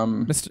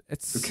 who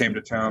came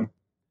to town.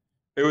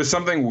 It was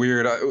something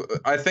weird.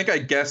 I think I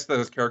guessed that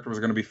his character was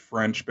going to be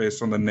French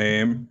based on the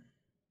name.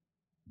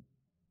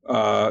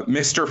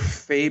 Mr.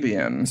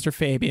 Fabian. Mr.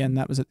 Fabian,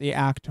 that was the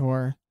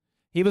actor.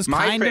 He was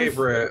my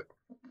favorite.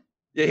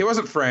 Yeah, he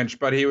wasn't French,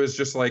 but he was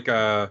just like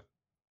a.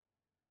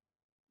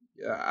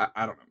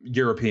 I don't know,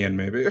 European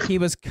maybe. He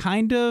was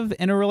kind of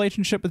in a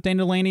relationship with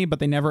Dana Delany, but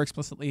they never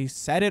explicitly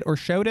said it or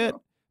showed it.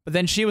 But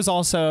then she was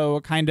also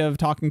kind of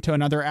talking to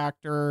another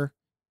actor.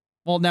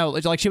 Well, no,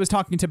 like she was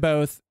talking to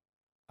both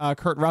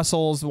Kurt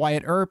Russell's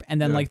Wyatt Earp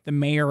and then like the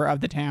mayor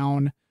of the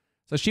town.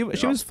 So she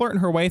was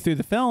flirting her way through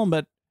the film,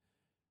 but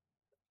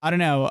I don't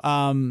know.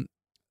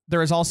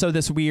 There is also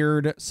this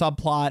weird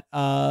subplot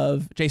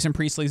of Jason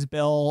Priestley's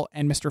Bill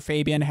and Mr.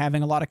 Fabian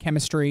having a lot of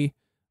chemistry.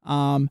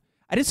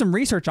 I did some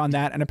research on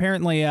that, and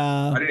apparently...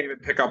 I didn't even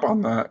pick up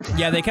on that.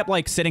 Yeah, they kept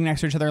like sitting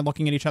next to each other and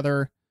looking at each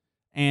other.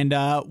 And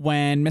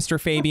when Mr.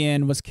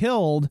 Fabian was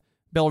killed,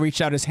 Bill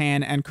reached out his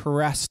hand and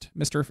caressed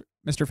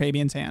Mr.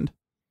 Fabian's hand.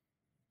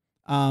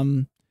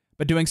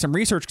 But doing some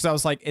research, because I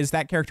was like, is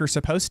that character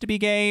supposed to be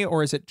gay,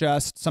 or is it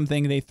just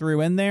something they threw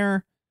in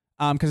there?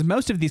 Because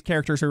most of these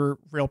characters are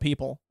real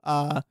people.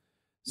 I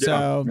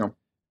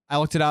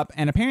looked it up,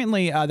 and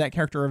apparently that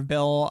character of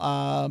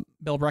Bill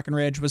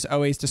Breckenridge was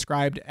always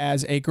described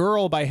as a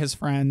girl by his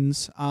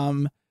friends.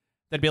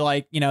 They'd be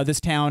like, this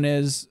town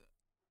is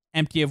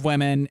empty of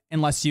women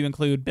unless you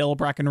include Bill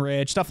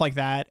Breckenridge, stuff like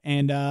that.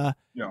 And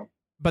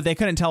but they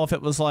couldn't tell if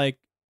it was like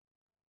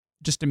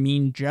just a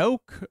mean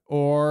joke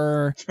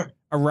or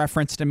a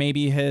reference to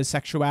maybe his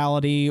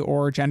sexuality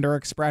or gender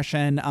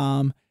expression.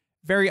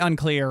 Very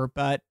unclear,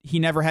 but he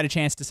never had a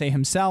chance to say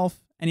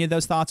himself any of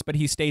those thoughts, but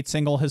he stayed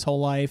single his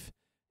whole life.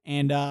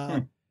 And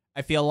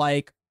I feel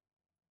like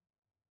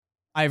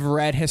I've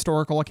read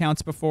historical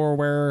accounts before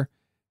where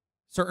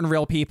certain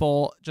real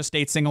people just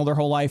stayed single their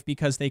whole life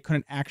because they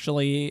couldn't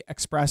actually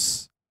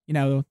express,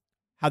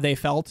 how they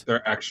felt.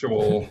 Their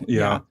actual,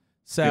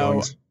 So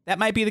feelings. That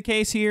might be the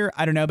case here.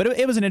 I don't know. But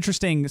it was an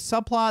interesting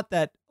subplot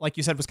that, like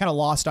you said, was kind of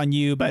lost on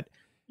you. But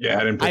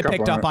yeah, I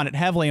picked up on it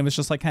heavily and was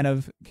just like kind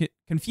of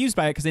confused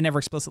by it because they never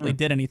explicitly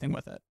did anything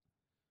with it,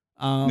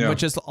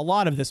 which is a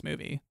lot of this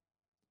movie.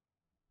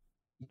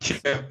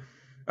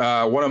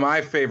 Yeah. One of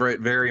my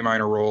favorite very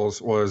minor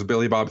roles was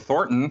Billy Bob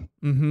Thornton,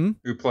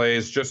 who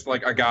plays just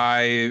like a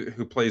guy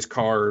who plays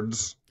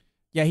cards.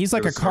 Yeah, he's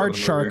like a card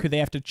shark who they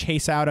have to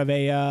chase out of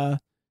a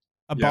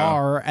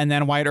bar, and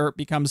then Wyatt Earp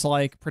becomes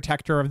like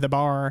protector of the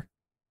bar.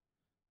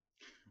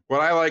 What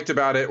I liked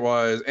about it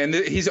was, and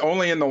he's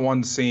only in the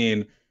one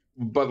scene,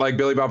 but like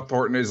Billy Bob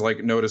Thornton is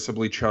like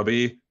noticeably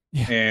chubby.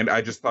 Yeah. And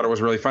I just thought it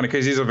was really funny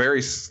because he's a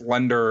very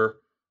slender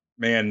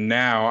man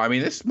now. I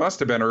mean, this must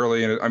have been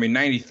early in, I mean,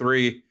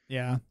 93.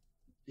 Yeah.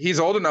 He's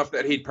old enough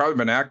that he'd probably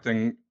been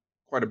acting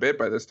quite a bit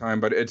by this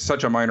time, but it's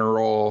such a minor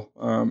role.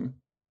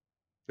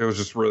 It was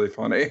just really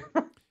funny.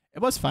 It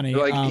was funny.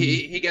 Like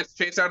he gets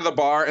chased out of the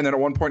bar, and then at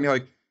one point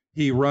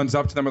he runs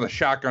up to them with a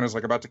shotgun, is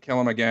like about to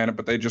kill him again,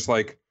 but they just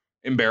like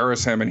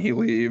embarrass him and he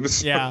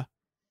leaves. Yeah.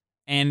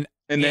 And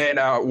then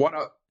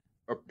go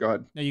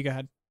ahead. No, you go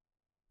ahead.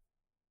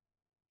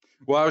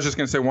 Well, I was just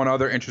going to say one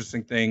other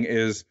interesting thing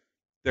is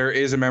there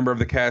is a member of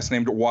the cast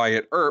named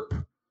Wyatt Earp,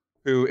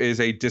 who is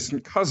a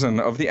distant cousin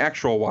of the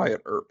actual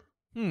Wyatt Earp.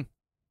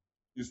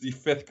 He's the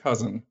fifth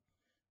cousin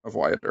of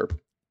Wyatt Earp.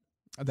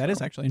 Oh, that is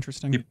actually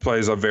interesting. He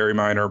plays a very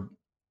minor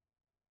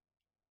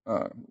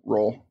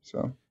role.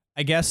 So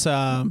I guess,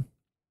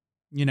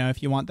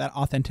 if you want that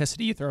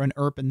authenticity, you throw an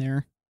Earp in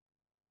there.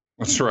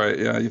 That's right.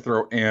 Yeah, you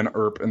throw an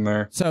Earp in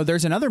there. So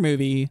there's another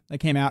movie that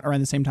came out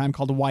around the same time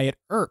called Wyatt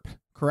Earp,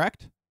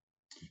 correct?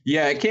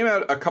 Yeah, it came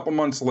out a couple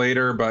months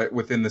later, but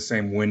within the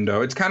same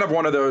window. It's kind of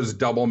one of those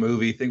double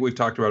movie. I think we've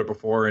talked about it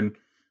before, and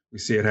we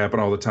see it happen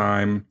all the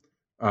time.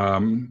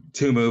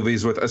 Two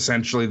movies with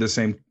essentially the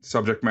same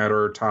subject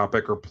matter or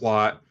topic or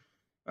plot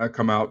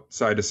come out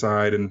side to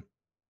side. And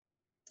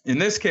in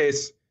this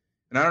case,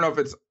 and I don't know if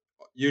it's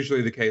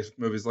usually the case with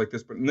movies like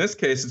this, but in this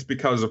case, it's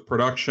because of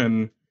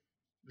production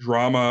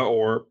drama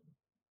or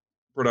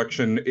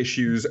production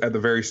issues at the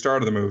very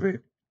start of the movie.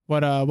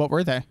 What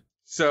were they?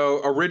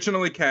 So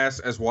originally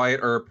cast as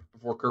Wyatt Earp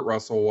before Kurt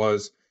Russell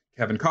was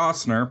Kevin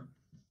Costner.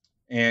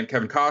 And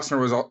Kevin Costner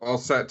was all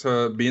set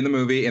to be in the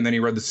movie. And then he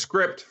read the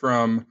script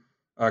from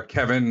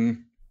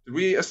Kevin. Did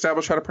we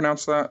establish how to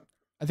pronounce that?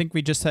 I think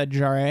we just said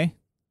Jarre.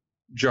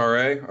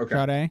 Jarre?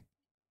 Okay.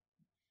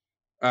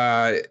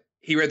 Jarre.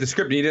 He read the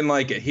script and he didn't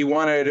like it. He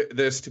wanted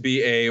this to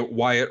be a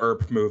Wyatt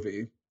Earp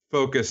movie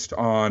focused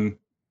on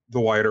the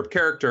Wyatt Earp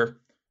character.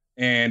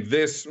 And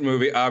this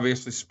movie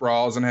obviously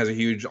sprawls and has a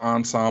huge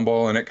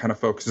ensemble, and it kind of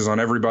focuses on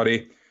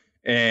everybody.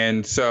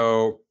 And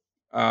so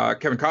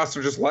Kevin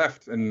Costner just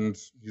left, and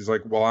he's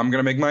like, well, I'm going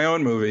to make my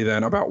own movie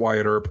then about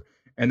Wyatt Earp.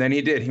 And then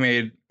he did. He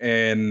made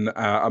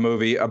a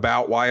movie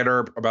about Wyatt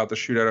Earp, about the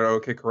shootout at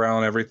OK Corral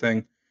and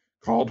everything,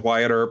 called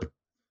Wyatt Earp.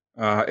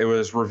 It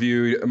was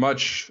reviewed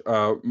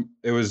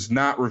it was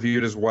not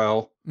reviewed as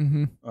well.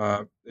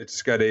 Mm-hmm.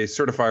 It's got a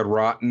certified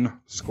rotten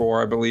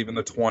score, I believe, in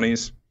the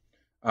 20s.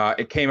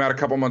 It came out a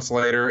couple months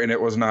later, and it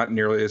was not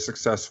nearly as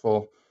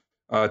successful.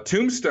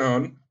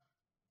 Tombstone,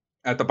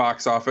 at the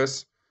box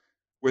office,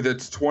 with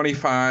its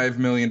 $25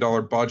 million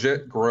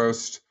budget,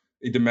 grossed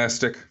a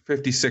domestic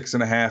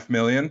 $56.5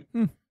 million.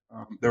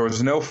 There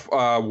was no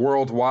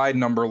worldwide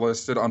number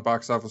listed on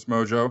Box Office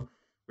Mojo,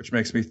 which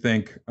makes me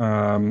think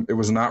it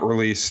was not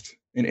released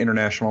in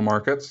international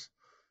markets.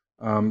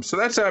 So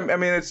that's,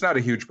 it's not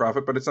a huge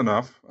profit, but it's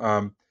enough.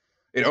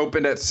 It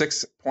opened at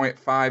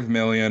 $6.5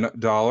 million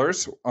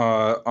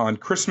on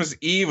Christmas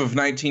Eve of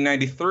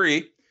 1993.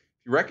 If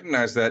you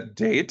recognize that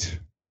date,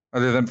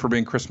 other than for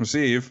being Christmas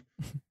Eve,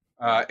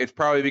 it's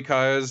probably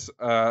because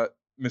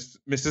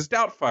Mrs.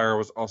 Doubtfire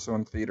was also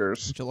in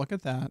theaters. Did you look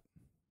at that?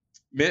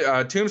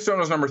 Tombstone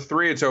was number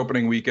 3 its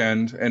opening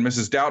weekend, and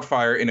Mrs.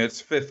 Doubtfire in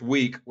its 5th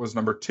week was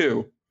number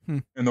 2.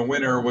 And the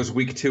winner was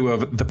week 2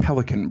 of The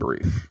Pelican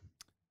Brief.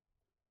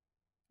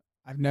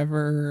 I've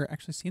never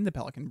actually seen The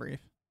Pelican Brief.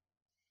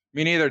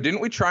 Me neither.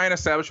 Didn't we try and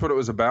establish what it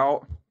was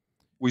about?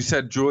 We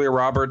said Julia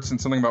Roberts and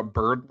something about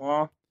bird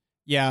law.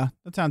 Yeah,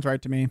 that sounds right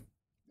to me.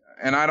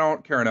 And I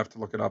don't care enough to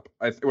look it up,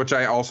 which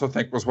I also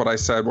think was what I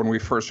said when we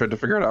first tried to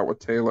figure it out with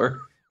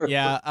Taylor.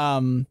 Yeah.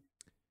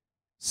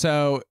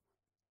 So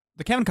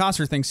the Kevin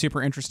Costner thing's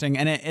super interesting,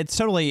 and it's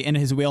totally in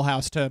his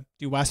wheelhouse to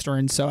do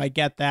westerns, so I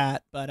get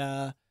that.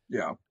 But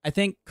yeah, I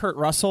think Kurt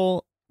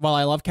Russell, while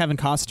I love Kevin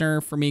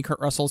Costner, for me, Kurt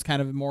Russell's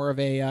kind of more of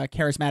a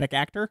charismatic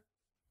actor.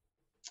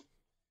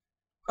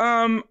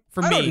 I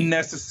don't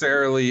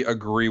necessarily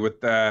agree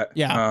with that.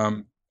 Yeah.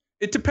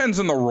 It depends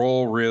on the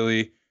role,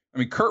 really. I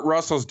mean, Kurt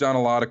Russell's done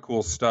a lot of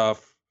cool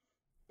stuff,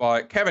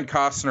 but Kevin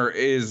Costner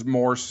is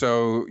more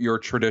so your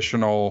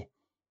traditional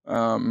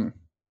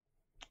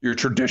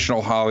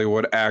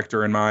Hollywood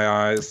actor in my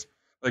eyes,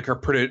 like her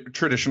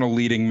traditional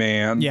leading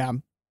man. Yeah.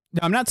 No,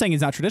 I'm not saying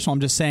he's not traditional.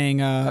 I'm just saying,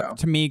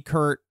 to me,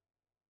 Kurt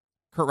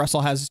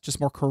Russell has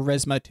just more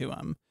charisma to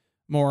him,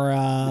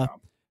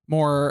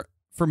 more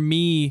for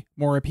me,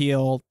 more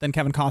appeal than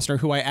Kevin Costner,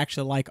 who I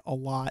actually like a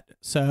lot.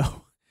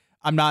 So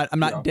I'm not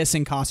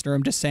dissing Costner.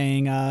 I'm just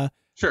saying,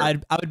 sure. I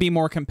would be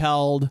more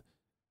compelled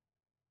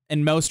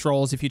in most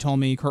roles if you told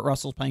me Kurt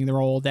Russell's playing the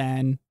role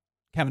than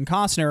Kevin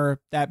Costner.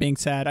 That being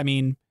said, I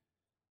mean,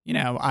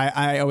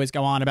 I always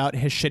go on about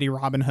his shitty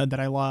Robin Hood that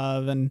I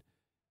love, and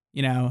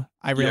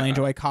I really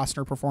enjoy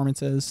Costner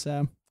performances.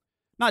 So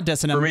not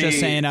dissing him, just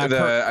saying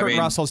Kurt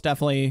Russell's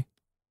definitely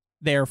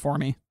there for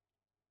me.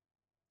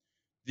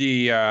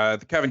 The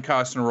Kevin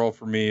Costner role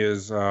for me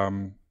is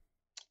Field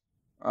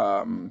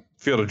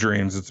of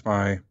Dreams. It's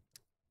I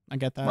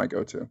get that. my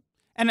go-to.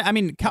 And I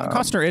mean,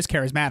 Costner is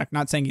charismatic.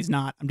 Not saying he's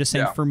not. I'm just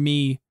saying for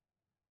me,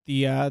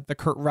 the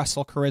Kurt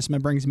Russell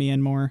charisma brings me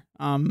in more.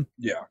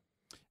 Yeah.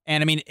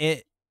 And I mean,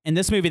 in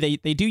this movie,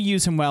 they do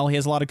use him well. He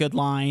has a lot of good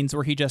lines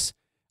where he just,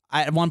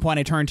 at one point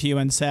I turned to you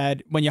and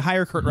said, when you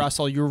hire Kurt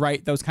Russell, you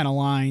write those kind of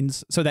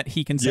lines so that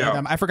he can say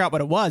them. I forgot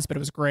what it was, but it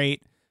was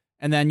great.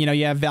 And then,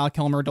 you have Val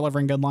Kilmer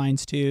delivering good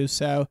lines too.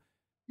 So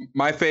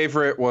my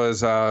favorite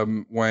was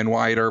when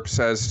Wyatt Earp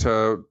says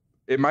to,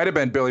 it might have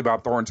been Billy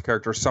Bob Thornton's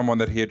character, someone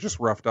that he had just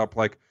roughed up,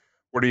 like,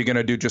 what are you going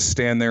to do? Just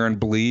stand there and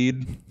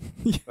bleed?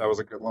 That was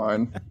a good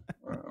line.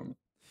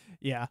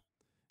 Yeah.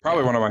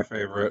 Probably one of my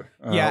favorite.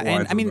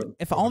 And I mean,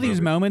 if all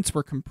these moments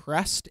were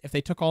compressed, if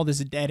they took all this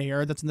dead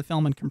air that's in the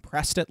film and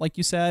compressed it, like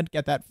you said,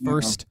 get that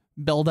first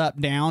build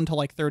up down to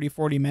like 30,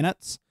 40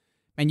 minutes,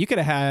 and you could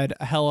have had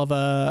a hell of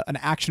an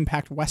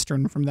action-packed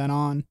Western from then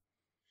on.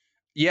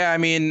 Yeah, I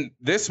mean,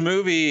 this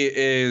movie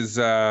is,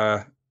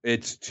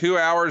 it's 2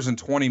 hours and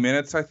 20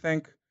 minutes, I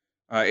think.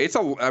 That's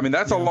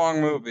a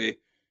long movie.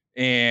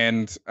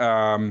 And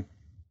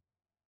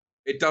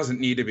it doesn't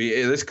need to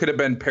be. This could have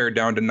been pared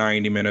down to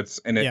 90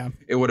 minutes, and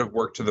it would have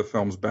worked to the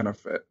film's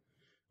benefit.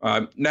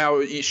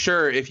 Now,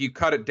 sure, if you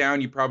cut it down,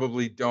 you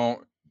probably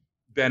don't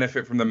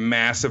benefit from the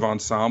massive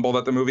ensemble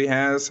that the movie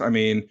has. I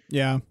mean,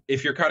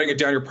 if you're cutting it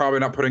down, you're probably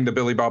not putting the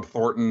Billy Bob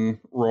Thornton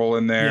role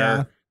in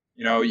there.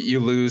 You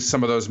lose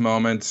some of those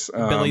moments.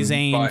 Billy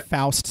Zane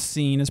Faust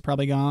scene is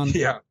probably gone.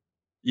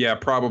 Yeah,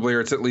 probably, or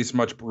it's at least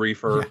much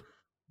briefer.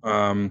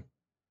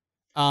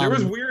 There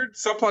was weird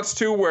subplots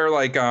too, where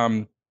like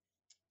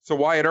so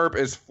Wyatt Earp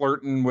is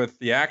flirting with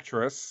the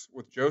actress,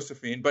 with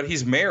Josephine, but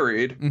he's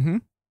married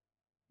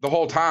the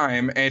whole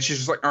time, and she's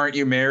just like, "Aren't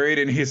you married?"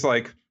 And he's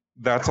like,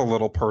 "That's a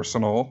little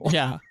personal."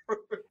 Yeah.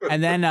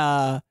 And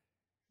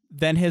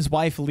then his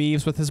wife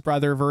leaves with his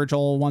brother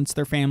Virgil once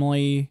their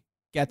family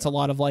gets a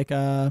lot of like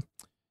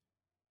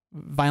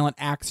violent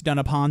acts done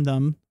upon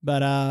them.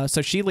 But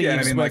so she leaves. Yeah,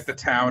 I mean, like the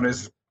town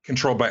is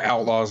controlled by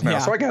outlaws now,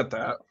 so I get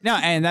that. No,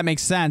 and that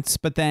makes sense.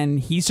 But then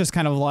he's just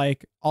kind of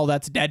like, "Oh,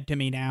 that's dead to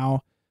me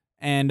now,"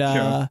 and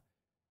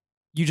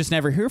you just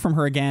never hear from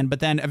her again. But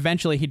then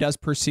eventually he does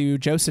pursue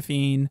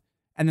Josephine,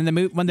 and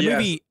then when the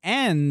movie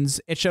ends,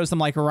 it shows them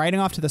like riding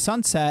off to the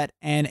sunset,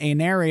 and a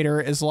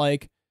narrator is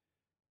like,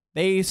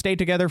 "They stayed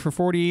together for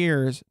 40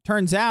 years.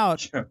 Turns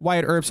out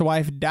Wyatt Earp's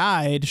wife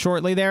died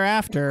shortly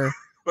thereafter."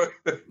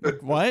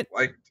 Like, what?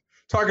 Like,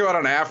 talk about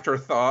an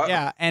afterthought.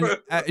 Yeah, and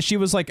she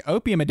was like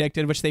opium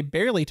addicted, which they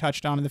barely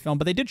touched on in the film,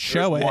 but they did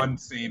show it. One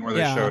scene where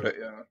they showed it,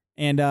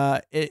 And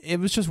it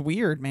was just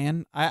weird,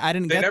 man. I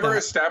didn't get that. They never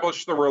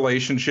established the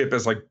relationship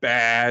as like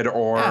bad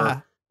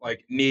or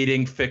like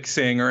needing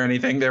fixing or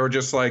anything. They were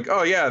just like,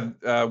 oh yeah,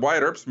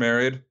 Wyatt Earp's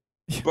married,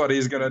 but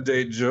he's gonna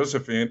date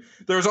Josephine.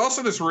 There was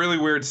also this really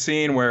weird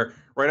scene where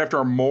right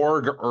after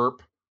Morgue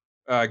Earp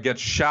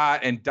gets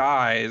shot and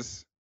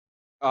dies,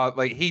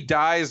 like he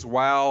dies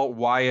while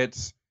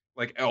Wyatt's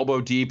like elbow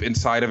deep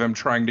inside of him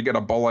trying to get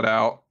a bullet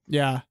out.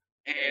 Yeah.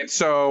 And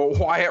so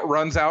Wyatt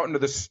runs out into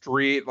the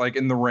street, like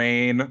in the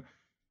rain.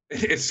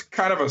 It's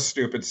kind of a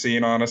stupid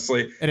scene,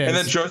 honestly. It is. And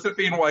then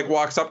Josephine like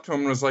walks up to him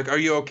and was like, "Are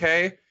you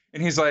okay?"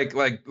 And he's like,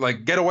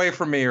 get away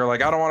from me, or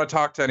like, "I don't want to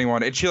talk to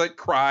anyone." And she like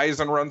cries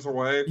and runs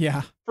away.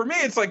 Yeah. For me,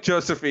 it's like,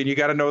 Josephine, you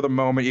got to know the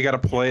moment. You got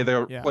to play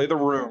the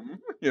room,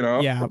 you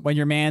know? Yeah. When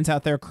your man's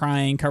out there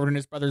crying, covered in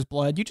his brother's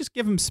blood, you just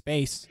give him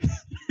space.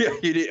 Yeah,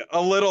 you need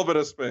a little bit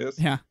of space.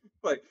 Yeah.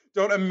 Like,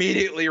 don't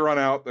immediately run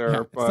out there.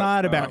 Yeah, but, it's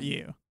not about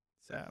you.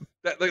 So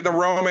like the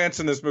romance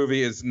in this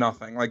movie is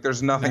nothing. Like,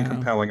 there's nothing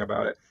compelling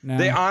about it. No.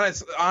 They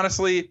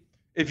honestly,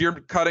 if you're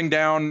cutting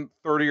down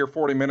 30 or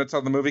 40 minutes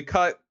of the movie,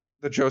 cut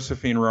the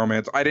Josephine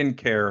romance. I didn't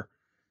care.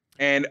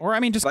 Or I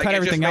mean, just cut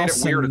everything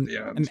else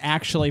and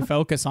actually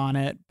focus on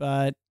it.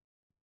 But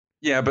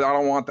yeah, but I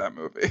don't want that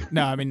movie.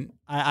 No, I mean,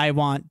 I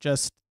want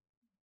just,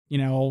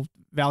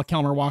 Val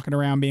Kilmer walking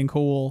around being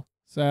cool.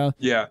 So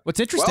yeah, what's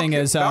interesting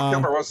is Val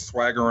Kilmer was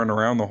swaggering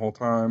around the whole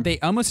time. They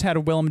almost had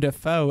Willem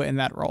Dafoe in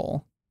that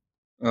role,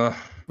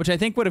 which I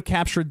think would have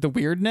captured the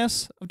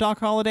weirdness of Doc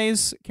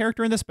Holliday's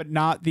character in this, but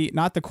not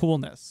the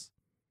coolness.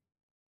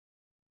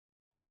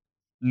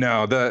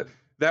 No,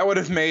 that would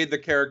have made the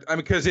character. I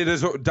mean,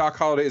 because Doc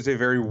Holliday is a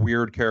very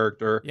weird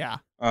character. Yeah.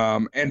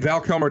 And Val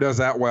Kilmer does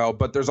that well,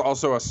 but there's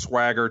also a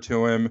swagger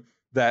to him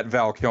that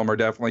Val Kilmer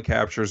definitely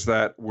captures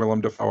that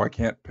Willem Dafoe I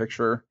can't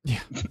picture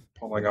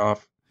pulling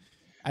off.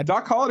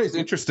 Doc Holliday's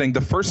interesting. The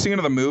first scene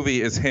of the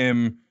movie is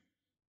him.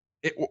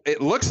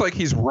 It looks like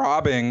he's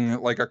robbing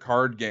like a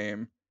card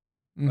game.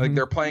 Mm-hmm. Like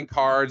they're playing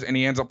cards and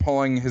he ends up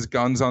pulling his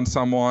guns on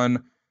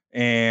someone,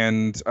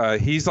 and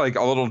he's like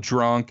a little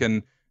drunk,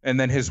 and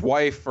then his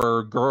wife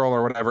or girl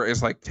or whatever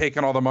is like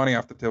taking all the money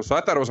off the table. So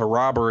I thought it was a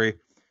robbery,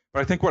 but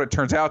I think what it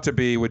turns out to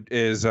be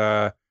is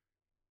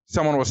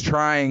someone was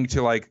trying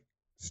to like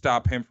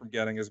stop him from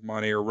getting his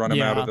money or run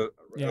him out of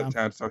the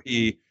town. So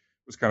he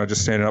was kind of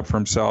just standing up for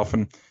himself.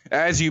 And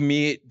as you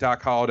meet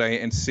Doc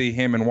Holliday and see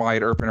him and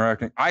Wyatt Earp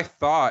interacting, I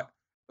thought,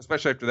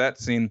 especially after that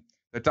scene,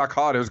 that Doc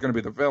Holliday was going to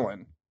be the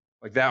villain.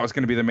 Like that was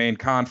going to be the main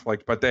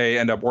conflict, but they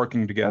end up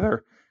working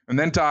together. And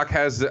then Doc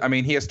has, I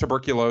mean, he has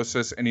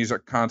tuberculosis and he's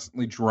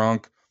constantly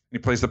drunk. And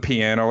he plays the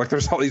piano. Like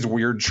there's all these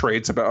weird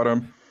traits about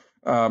him.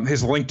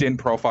 His LinkedIn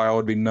profile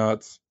would be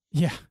nuts.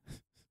 Yeah.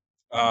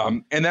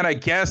 And then I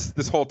guess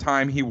this whole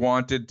time he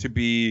wanted to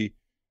be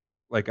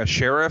like a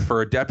sheriff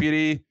or a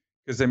deputy,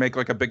 because they make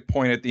like a big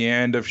point at the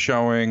end of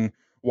showing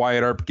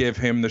Wyatt Earp give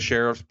him the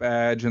sheriff's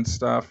badge and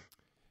stuff.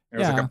 It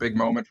was like a big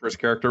moment for his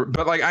character.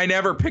 But like I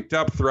never picked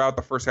up throughout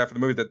the first half of the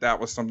movie that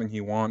was something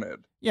he wanted.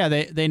 Yeah,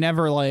 they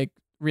never like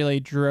really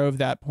drove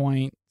that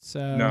point.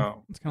 So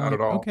no, it's kind not of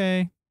like, at all.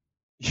 Okay.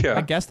 Yeah.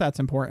 I guess that's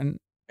important.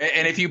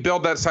 And if you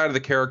build that side of the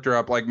character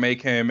up, like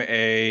make him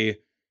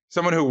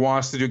someone who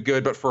wants to do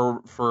good, but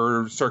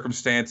for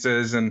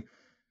circumstances and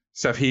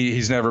stuff,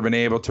 he's never been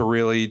able to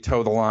really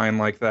toe the line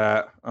like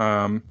that.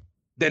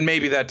 Then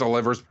maybe that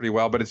delivers pretty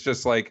well, but it's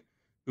just like,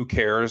 who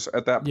cares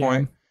at that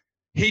point?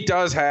 He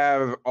does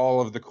have all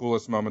of the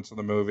coolest moments of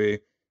the movie.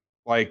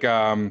 Like,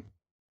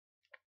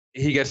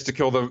 he gets to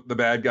kill the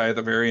bad guy at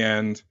the very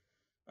end.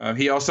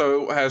 He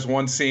also has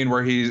one scene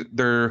where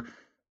they're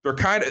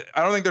kind of,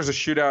 I don't think there's a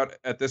shootout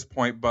at this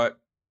point, but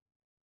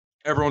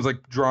everyone's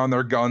like drawing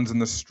their guns in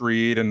the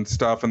street and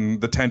stuff,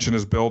 and the tension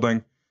is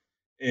building.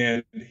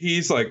 And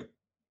he's like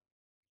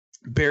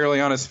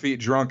barely on his feet,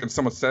 drunk, and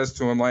someone says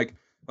to him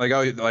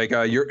you're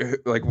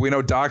like, we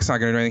know Doc's not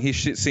gonna do anything.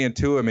 He's seeing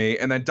two of me,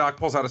 and then Doc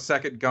pulls out a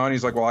second gun.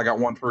 He's like, well, I got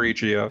one for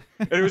each of you.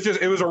 And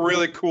it was a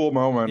really cool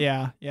moment.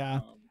 Yeah.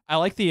 I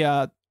like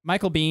the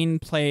Michael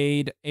Biehn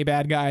played a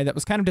bad guy that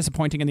was kind of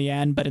disappointing in the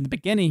end, but in the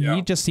beginning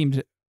he just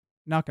seemed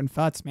knocking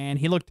futs, man.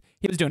 He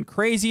was doing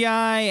Crazy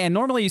Eye, and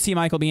normally you see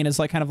Michael Biehn as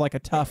like kind of like a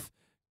tough,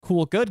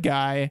 cool, good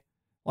guy,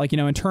 like, you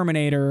know, in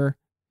Terminator.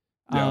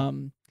 Yeah.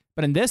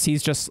 But in this,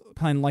 he's just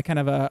kind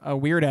of a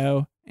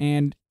weirdo,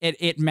 and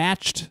it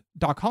matched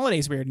Doc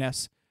Holliday's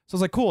weirdness. So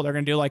it's like, cool, they're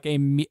gonna do like a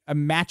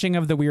matching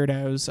of the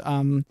weirdos.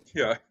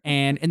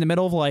 And in the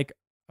middle of like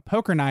a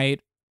poker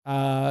night,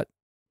 Wyatt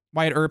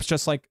Earp's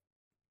just like,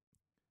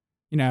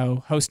 you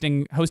know,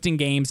 hosting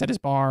games at his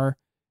bar.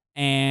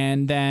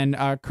 And then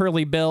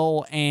Curly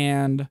Bill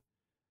and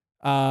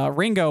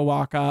Ringo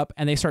walk up,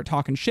 and they start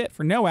talking shit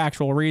for no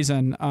actual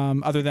reason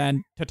other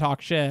than to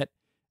talk shit.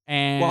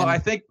 And well, I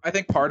think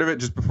part of it,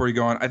 just before you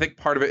go on, I think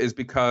part of it is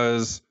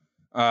because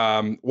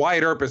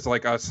Wyatt Earp is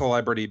like a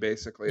celebrity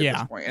basically at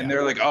this point, and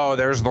they're like, oh,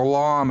 there's the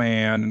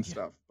lawman and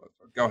stuff. But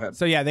go ahead.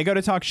 So yeah, they go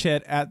to talk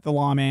shit at the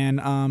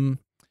lawman.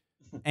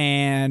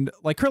 And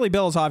like Curly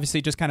Bill is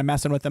obviously just kind of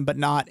messing with them, but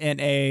not in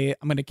a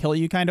I'm gonna kill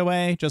you kind of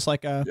way. Just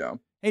like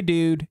hey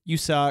dude, you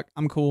suck.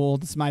 I'm cool.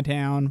 This is my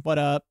town. What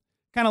up?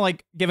 Kind of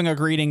like giving a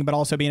greeting, but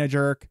also being a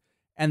jerk.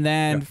 And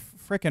then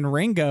frickin'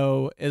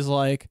 Ringo is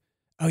like,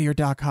 oh, you're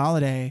Doc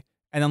Holliday.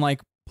 And then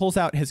like pulls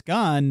out his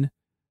gun.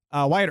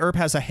 Wyatt Earp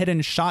has a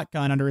hidden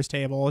shotgun under his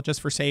table just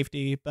for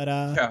safety. But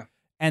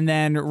and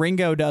then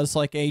Ringo does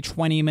like a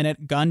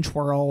 20-minute gun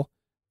twirl.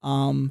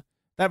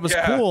 That was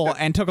cool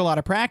and took a lot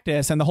of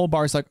practice. And the whole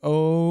bar's like,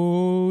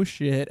 oh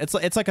shit.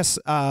 It's like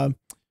a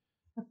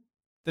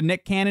the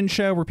Nick Cannon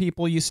show where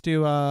people used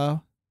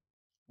to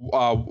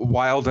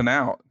Wild and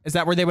Out. Is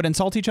that where they would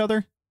insult each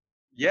other?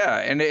 Yeah,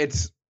 and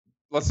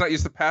let's not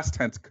use the past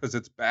tense because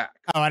it's back.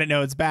 Oh, I didn't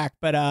know it's back,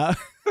 but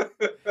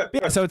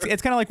yeah, so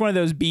it's kind of like one of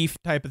those beef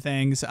type of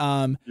things.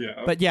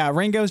 But yeah,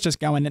 Ringo's just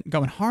going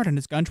hard on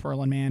his gun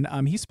twirling,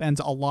 man. He spends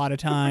a lot of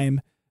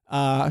time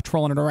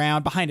twirling it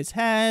around behind his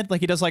head,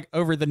 like he does like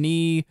over the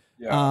knee,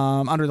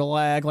 under the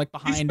leg, like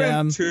behind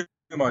him.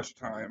 Too much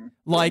time.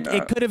 Like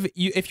it could have,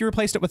 if you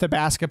replaced it with a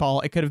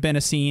basketball, it could have been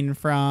a scene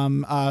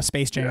from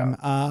Space Jam.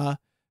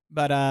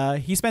 But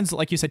he spends,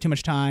 like you said, too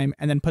much time,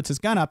 and then puts his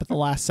gun up at the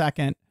last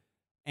second,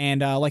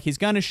 and like he's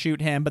gonna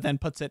shoot him, but then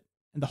puts it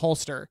in the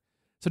holster.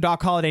 So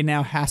Doc Holliday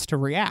now has to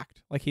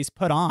react, like he's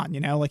put on, you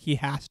know, like he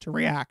has to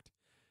react,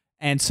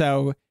 and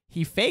so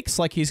he fakes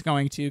like he's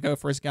going to go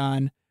for his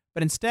gun,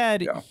 but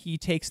instead he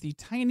takes the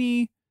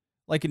tiny,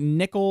 like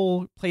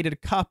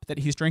nickel-plated cup that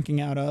he's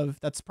drinking out of.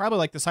 That's probably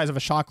like the size of a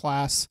shot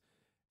glass,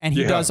 and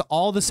he does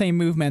all the same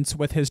movements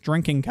with his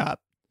drinking cup.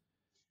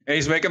 And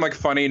he's making like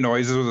funny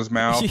noises with his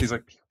mouth. He's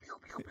like.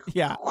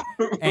 Yeah,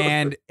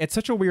 and it's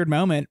such a weird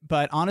moment,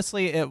 but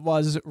honestly, it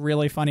was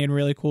really funny and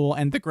really cool,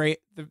 and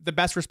the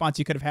best response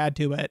you could have had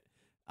to it,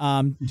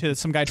 to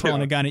some guy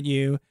twirling a gun at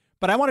you.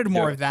 But I wanted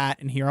more of that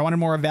in here. I wanted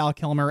more of Val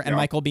Kilmer and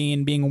Michael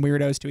Biehn being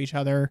weirdos to each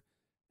other.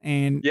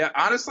 And yeah,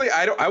 honestly,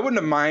 I wouldn't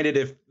have minded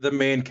if the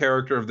main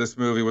character of this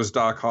movie was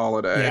Doc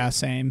Holliday. Yeah,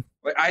 same.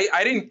 Like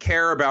I didn't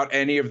care about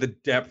any of the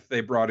depth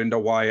they brought into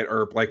Wyatt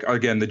Earp. Like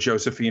again, the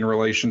Josephine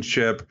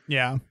relationship.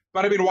 Yeah.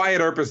 But I mean,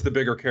 Wyatt Earp is the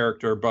bigger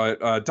character,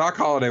 but Doc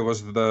Holliday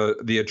was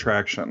the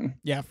attraction.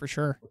 Yeah, for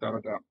sure. Without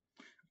a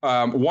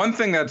doubt. One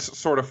thing that's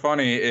sort of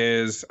funny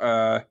is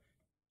I'm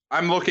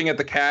looking at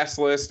the cast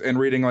list and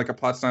reading like a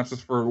plot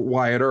synopsis for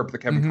Wyatt Earp, the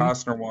Kevin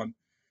Costner one,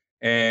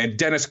 and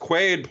Dennis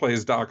Quaid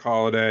plays Doc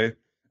Holliday,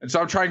 and so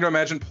I'm trying to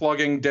imagine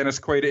plugging Dennis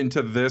Quaid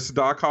into this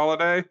Doc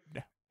Holliday,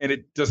 and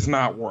it does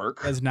not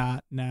work. Does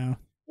not, no.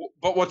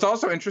 But what's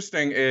also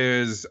interesting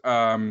is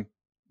the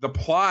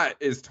plot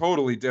is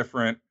totally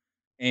different.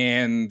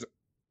 And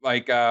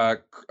like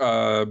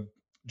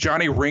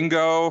Johnny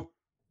Ringo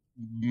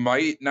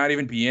might not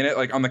even be in it.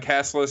 Like on the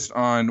cast list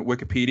on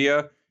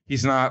Wikipedia,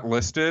 he's not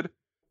listed.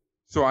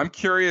 So I'm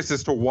curious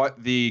as to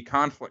what the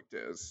conflict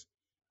is.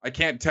 I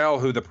can't tell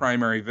who the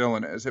primary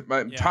villain is.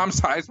 Tom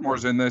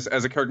Sizemore's in this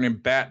as a character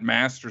named Bat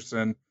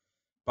Masterson,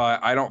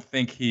 but I don't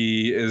think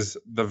he is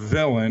the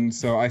villain.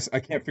 So I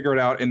can't figure it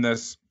out in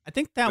this. I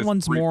think that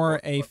one's more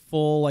a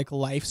full like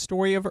life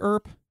story of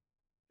Earp.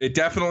 It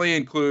definitely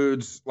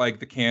includes like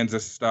the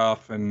Kansas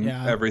stuff and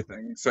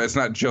everything. So it's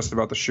not just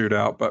about the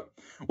shootout. But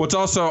what's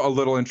also a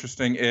little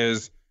interesting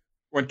is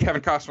when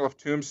Kevin Costner left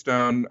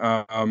Tombstone,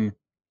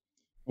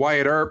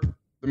 Wyatt Earp,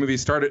 the movie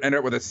ended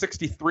up with a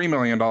 $63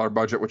 million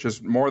budget, which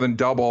is more than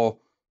double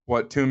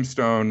what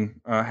Tombstone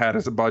had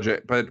as a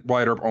budget. But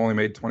Wyatt Earp only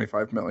made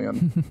 $25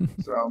 million.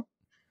 So,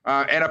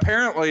 and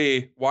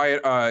apparently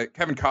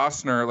Kevin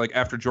Costner, like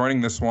after joining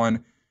this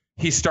one,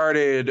 he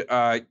started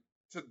to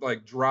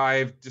like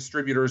drive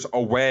distributors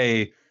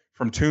away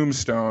from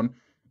Tombstone.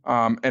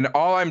 And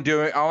all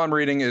I'm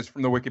reading is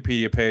from the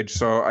Wikipedia page,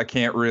 so I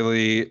can't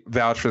really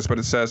vouch for this, but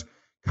it says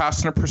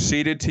Costner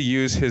proceeded to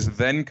use his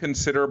then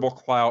considerable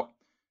clout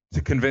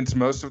to convince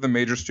most of the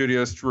major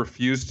studios to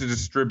refuse to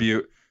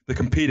distribute the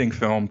competing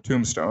film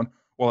Tombstone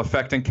while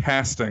affecting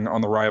casting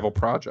on the rival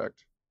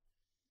project,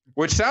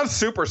 which sounds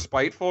super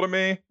spiteful to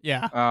me.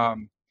 Yeah.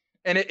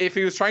 And if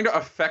he was trying to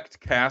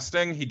affect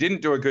casting, he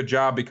didn't do a good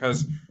job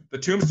because the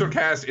Tombstone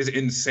cast is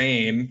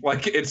insane.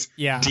 Like it's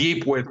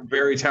deep with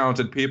very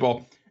talented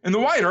people. And the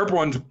Wyatt Earp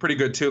one's pretty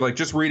good too. Like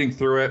just reading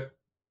through it,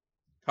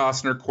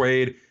 Costner,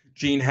 Quaid,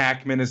 Gene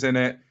Hackman is in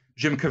it,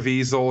 Jim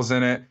Caviezel's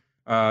in it,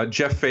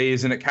 Jeff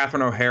Fahey's in it,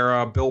 Catherine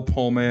O'Hara, Bill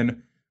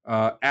Pullman,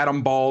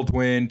 Adam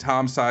Baldwin,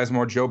 Tom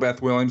Sizemore, Joe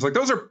Beth Williams. Like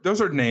those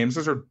are names.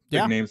 Those are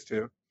big names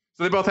too.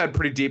 So they both had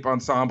pretty deep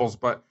ensembles,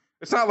 but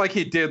it's not like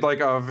he did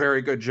like a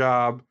very good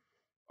job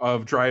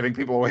of driving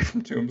people away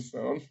from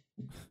Tombstone.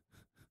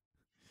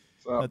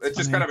 So it's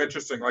just kind of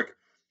interesting. Like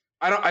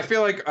I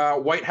feel like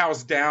White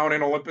House Down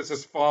and Olympus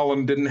Has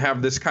Fallen didn't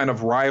have this kind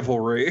of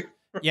rivalry.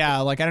 Yeah,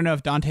 like I don't know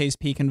if Dante's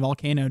Peak and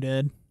Volcano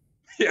did.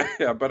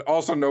 Yeah, but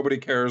also nobody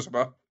cares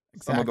about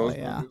some of those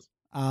movies.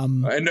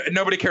 And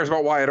nobody cares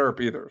about Wyatt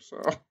Earp either.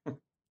 So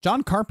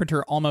John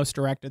Carpenter almost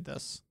directed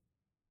this.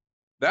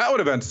 That would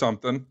have been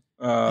something.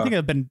 I think it would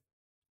have been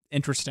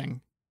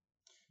interesting.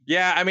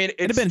 Yeah, I mean,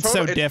 it'd have been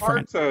so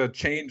different. It's hard to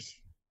change.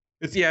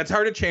 It's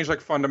hard to change like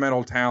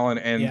fundamental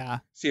talent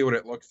and see what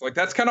it looks like.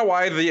 That's kind of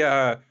why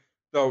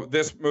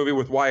this movie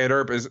with Wyatt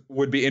Earp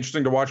would be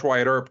interesting to watch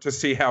Wyatt Earp to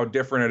see how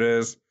different it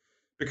is,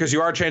 because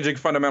you are changing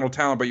fundamental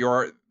talent, but you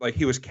are like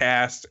he was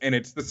cast and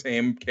it's the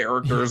same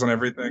characters and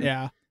everything.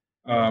 Yeah.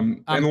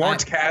 And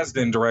Lawrence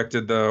Kasdan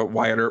directed the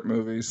Wyatt Earp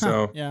movie,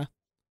 so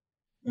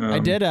I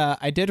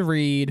did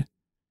read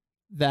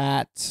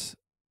that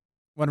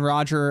when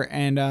Roger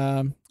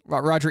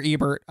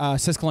Ebert,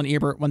 Siskel and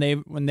Ebert,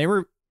 when they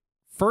were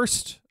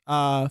first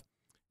were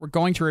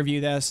going to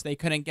review this, they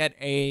couldn't get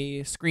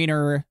a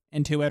screener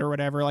into it or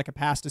whatever, like a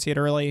pass to see it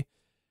early,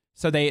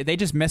 so they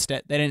just missed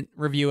it. They didn't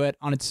review it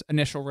on its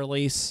initial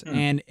release,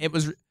 and it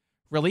was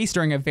released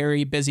during a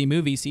very busy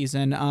movie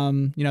season,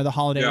 the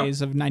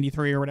holidays of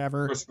 '93 or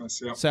whatever.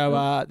 Christmas, yeah.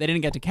 So they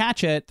didn't get to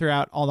catch it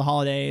throughout all the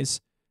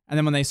holidays, and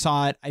then when they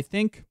saw it, I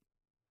think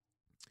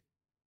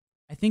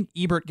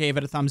Ebert gave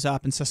it a thumbs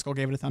up and Siskel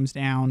gave it a thumbs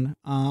down.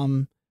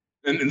 And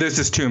this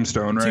is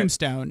Tombstone, right?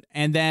 Tombstone.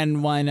 And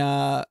then when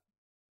I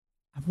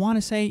want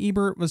to say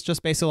Ebert was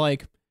just basically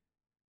like,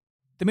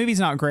 the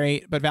movie's not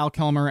great, but Val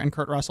Kilmer and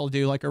Kurt Russell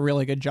do like a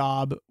really good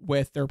job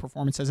with their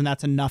performances, and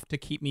that's enough to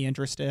keep me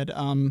interested.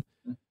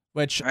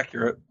 Which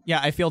accurate.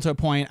 Yeah, I feel to a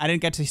point. I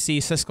didn't get to see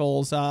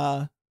Siskel's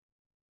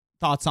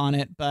thoughts on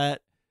it,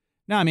 but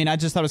no, I mean, I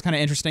just thought it was kind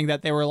of interesting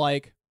that they were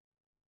like,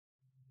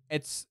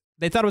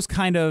 they thought it was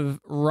kind of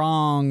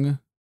wrong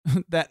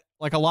that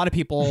like a lot of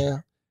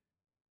people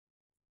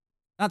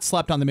not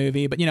slept on the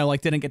movie, but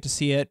like didn't get to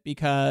see it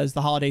because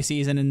the holiday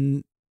season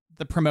and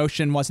the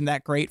promotion wasn't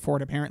that great for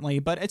it apparently,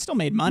 but it still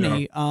made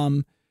money. Yeah.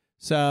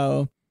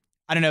 So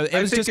I don't know.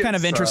 It was just kind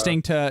of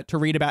interesting to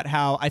read about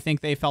how I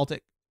think they felt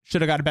it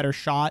should have got a better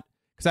shot,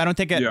 because I don't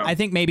think it. Yeah. I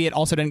think maybe it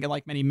also didn't get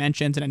like many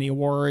mentions and any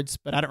awards,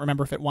 but I don't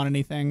remember if it won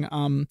anything.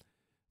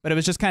 But it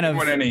was just kind of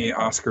won any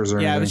Oscars or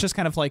anything. It was just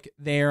kind of like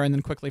there and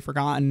then quickly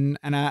forgotten.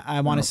 And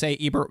I want to say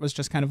Ebert was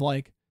just kind of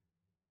like,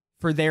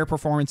 for their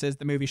performances,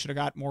 the movie should have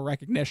got more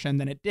recognition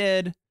than it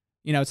did.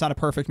 It's not a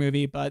perfect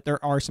movie, but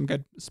there are some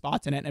good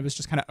spots in it, and it was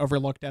just kind of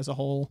overlooked as a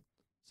whole.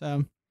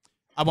 So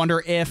I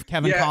wonder if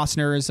Kevin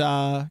Costner's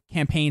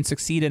campaign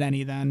succeeded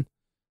any then.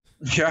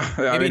 Yeah,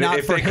 maybe not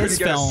if for they his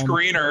couldn't film. Get a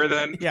screener,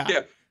 then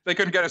if they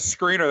couldn't get a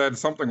screener, then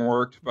something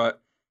worked.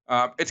 But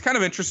it's kind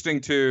of interesting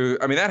to.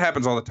 I mean, that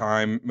happens all the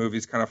time.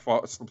 Movies kind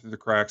of slip through the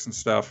cracks and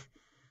stuff.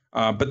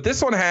 But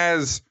this one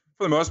has,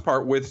 for the most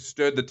part,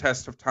 withstood the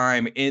test of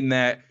time in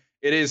that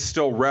it is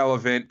still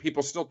relevant.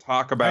 People still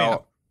talk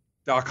about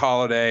Doc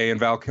Holliday and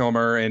Val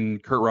Kilmer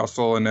and Kurt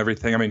Russell and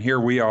everything. I mean, here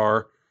we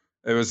are.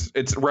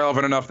 It's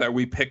relevant enough that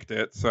we picked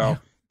it, so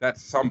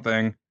that's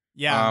something.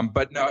 Yeah.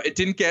 But no, it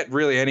didn't get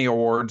really any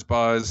awards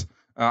buzz.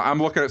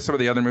 I'm looking at some of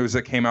the other movies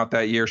that came out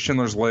that year.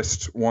 Schindler's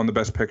List won the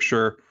Best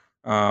Picture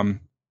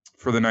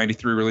for the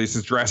 93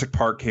 releases. Jurassic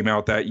Park came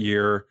out that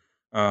year.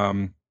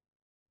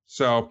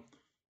 So,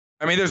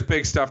 I mean, there's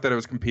big stuff that it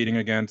was competing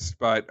against,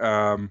 but,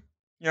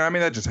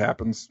 that just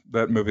happens.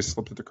 That movie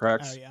slipped through the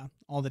cracks. Oh, yeah,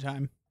 all the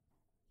time.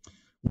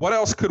 What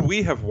else could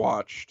we have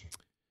watched?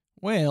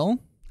 Well,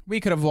 we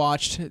could have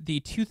watched the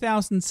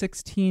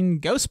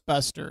 2016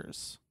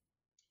 Ghostbusters.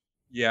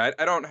 Yeah,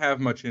 I don't have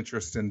much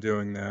interest in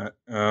doing that.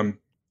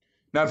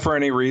 Not for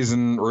any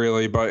reason,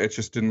 really, but it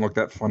just didn't look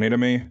that funny to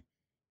me.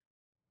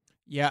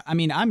 Yeah, I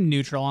mean, I'm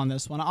neutral on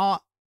this one.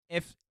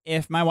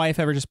 If my wife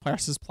ever just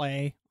presses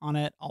play on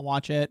it, I'll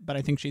watch it, but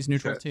I think she's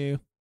neutral too.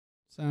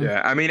 So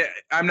yeah, I mean,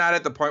 I'm not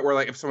at the point where,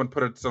 like, if someone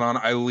puts it on,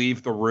 I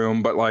leave the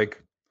room, but,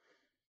 like,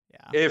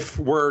 if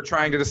we're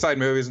trying to decide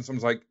movies and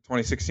someone's like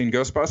 2016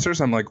 Ghostbusters,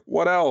 I'm like,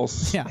 what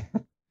else? Yeah.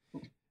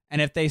 And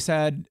if they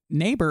said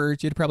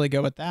Neighbors, you'd probably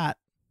go with that.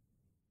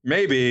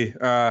 Maybe.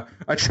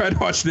 I tried to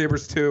watch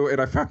Neighbors 2, and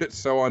I found it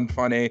so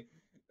unfunny.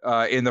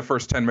 In the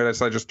first 10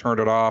 minutes, I just turned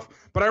it off.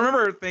 But I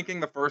remember thinking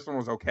the first one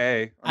was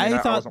okay. I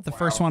thought the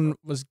first one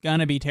was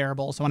going to be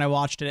terrible. So when I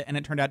watched it and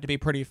it turned out to be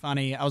pretty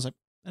funny, I was like,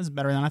 this is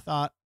better than I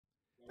thought.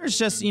 There's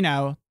just,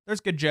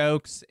 there's good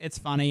jokes. It's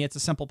funny. It's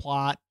a simple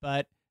plot,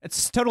 but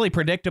it's totally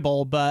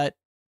predictable, but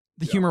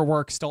the humor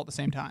works still at the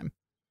same time.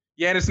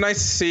 Yeah, and it's nice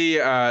to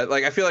see,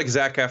 I feel like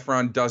Zac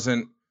Efron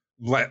doesn't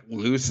let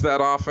loose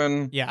that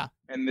often. Yeah.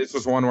 And this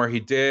was one where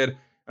he did.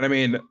 And I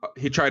mean,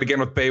 he tried again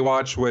with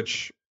Baywatch,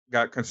 which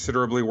got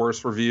considerably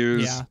worse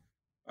reviews.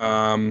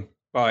 Yeah.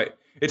 But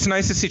it's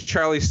nice to see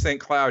Charlie St.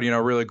 Cloud,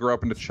 really grow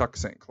up into Chuck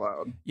St.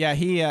 Cloud. Yeah,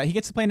 he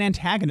gets to play an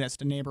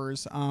antagonist in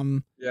Neighbors.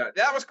 Yeah,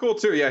 that was cool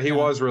too. Yeah, he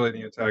was really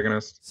the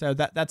antagonist. So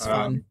that's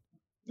fun.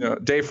 Yeah,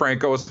 Dave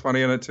Franco was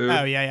funny in it too.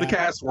 Oh yeah. The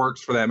cast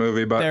works for that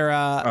movie, but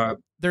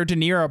their De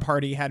Niro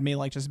party had me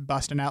like just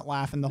busting out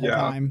laughing the whole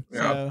time.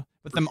 So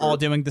with them all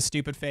doing the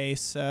stupid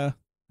face.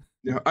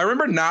 Yeah, I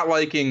remember not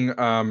liking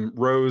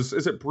Rose.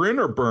 Is it Bryn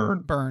or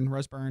Byrne?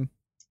 Rose Byrne.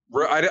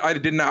 I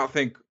did not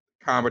think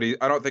comedy.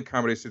 I don't think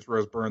comedy suits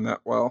Rose Byrne that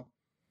well.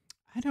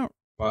 I don't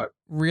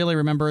really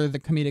remember the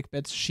comedic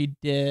bits she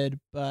did,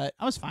 but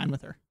I was fine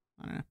with her.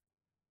 I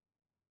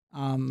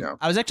don't know.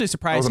 I was actually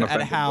surprised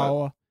at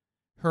how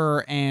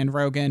her and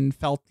Rogan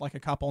felt like a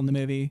couple in the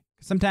movie.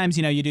 Sometimes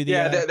you do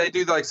the they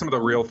do like some of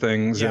the real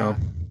things. Yeah,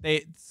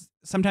 they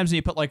sometimes when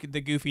you put like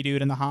the goofy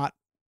dude and the hot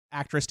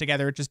actress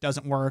together, it just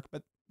doesn't work.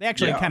 But they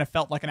actually kind of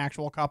felt like an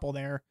actual couple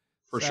there.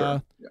 For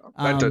sure. Yeah,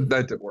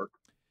 that did work.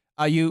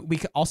 We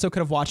also could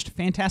have watched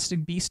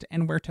Fantastic Beasts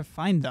and Where to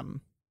Find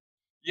Them.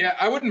 Yeah,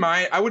 I wouldn't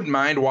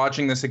mind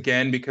watching this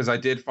again because I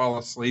did fall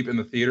asleep in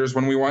the theaters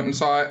when we went and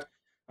saw it.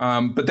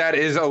 But that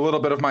is a little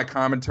bit of my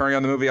commentary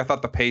on the movie. I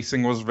thought the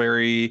pacing was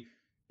very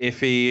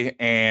iffy,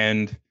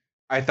 and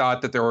I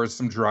thought that there were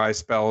some dry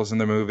spells in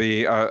the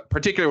movie,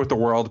 particularly with the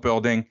world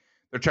building.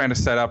 They're trying to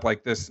set up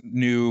like this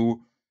new,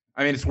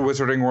 it's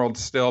Wizarding World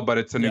still, but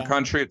it's a new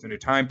country, it's a new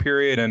time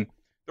period, and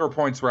there were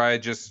points where I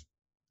just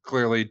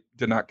clearly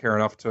did not care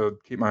enough to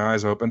keep my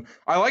eyes open.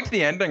 I liked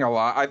the ending a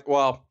lot. I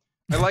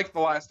liked the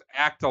last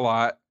act a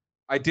lot.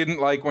 I didn't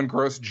like when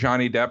gross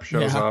Johnny Depp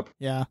shows up.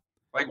 Yeah.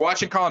 Like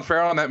watching Colin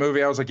Farrell in that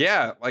movie, I was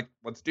like,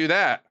 let's do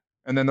that.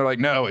 And then they're like,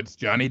 no, it's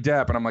Johnny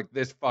Depp. And I'm like,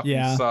 this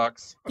fucking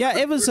sucks. Yeah,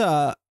 it was,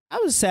 I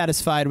was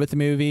satisfied with the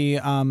movie.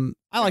 I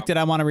liked it.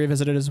 I want to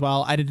revisit it as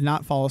well. I did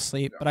not fall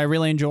asleep, but I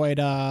really enjoyed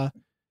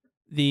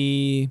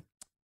the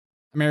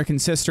American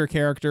Sister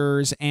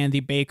characters and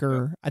the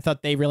Baker. I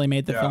thought they really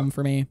made the film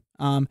for me.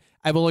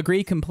 I will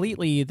agree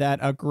completely that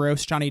a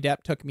gross Johnny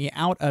Depp took me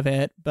out of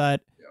it,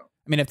 but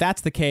if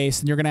that's the case,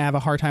 then you're going to have a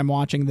hard time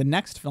watching the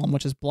next film,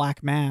 which is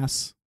Black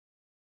Mass.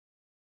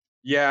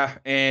 Yeah,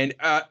 and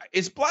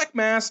is Black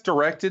Mass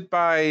directed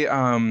by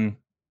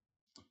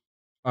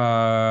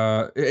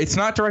it's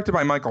not directed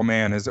by Michael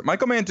Mann, is it?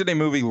 Michael Mann did a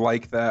movie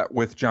like that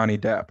with Johnny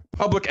Depp.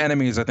 Public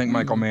Enemies, I think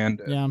Michael Mann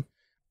did.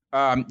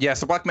 Yeah.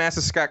 So Black Mass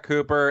is Scott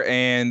Cooper,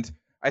 and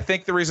I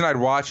think the reason I'd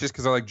watch is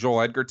because I like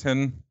Joel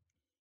Edgerton.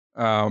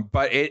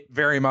 But it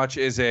very much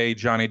is a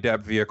Johnny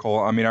Depp vehicle.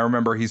 I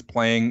remember he's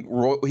playing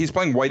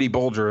Whitey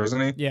Bulger, isn't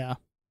he? Yeah.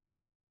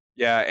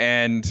 Yeah,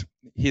 and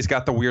he's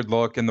got the weird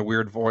look and the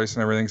weird voice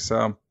and everything,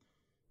 so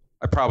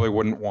I probably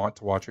wouldn't want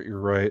to watch it. You're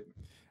right.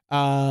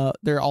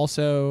 There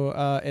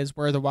also is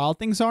Where the Wild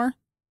Things Are.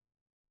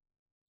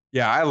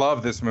 Yeah, I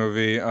love this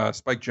movie.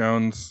 Spike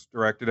Jonze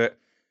directed it.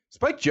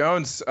 Spike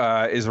Jonze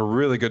is a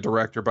really good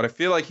director, but I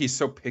feel like he's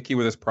so picky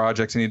with his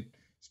projects, and he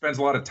spends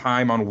a lot of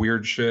time on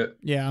weird shit.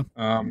 Yeah,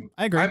 I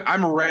agree.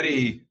 I'm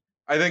ready.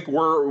 I think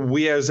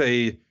we as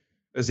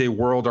a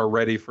world are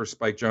ready for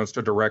Spike Jonze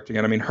to direct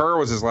again. Her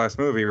was his last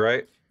movie,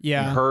 right?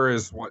 Yeah. And Her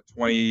is what,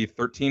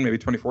 2013, maybe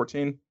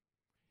 2014?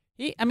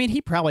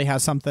 He probably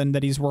has something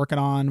that he's working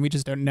on. We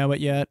just don't know it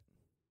yet.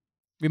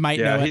 We might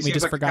know it. We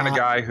just forgot. Kind of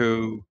guy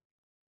who,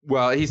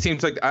 he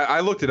seems like, I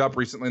looked it up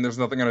recently and there's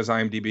nothing on his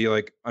IMDb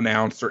like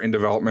announced or in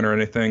development or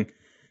anything.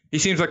 He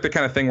seems like the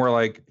kind of thing where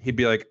like he'd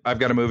be like, I've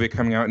got a movie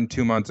coming out in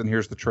 2 months and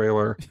here's the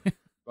trailer.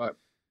 But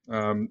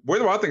Boy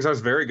the Wild Things, that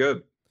was very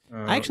good.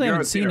 I actually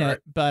haven't seen it, right?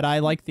 But I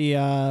like the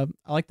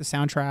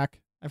soundtrack.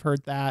 I've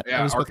heard that. Yeah,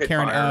 it was with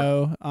Karen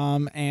O.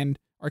 And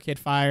Arcade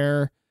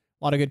Fire.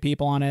 A lot of good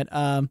people on it.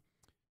 No,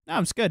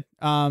 it's good.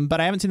 But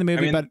I haven't seen the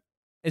movie. But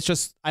it's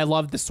just I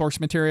love the source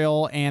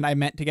material, and I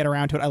meant to get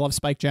around to it. I love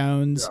Spike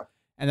Jonze,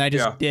 and I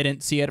just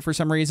didn't see it for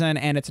some reason,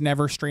 and it's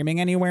never streaming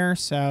anywhere.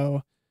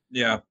 So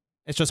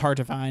it's just hard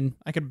to find.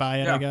 I could buy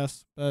it, I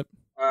guess, but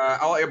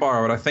I'll let you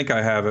borrow it. I think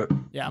I have it.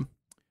 Yeah.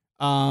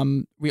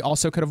 We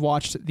also could have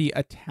watched The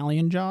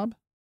Italian Job.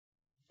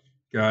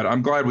 God,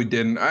 I'm glad we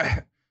didn't.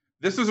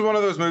 This was one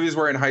of those movies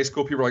where in high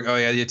school people were like, "Oh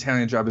yeah, The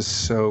Italian Job is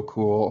so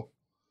cool,"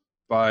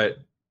 but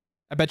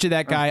I bet you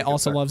that guy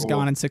also loves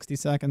Gone in 60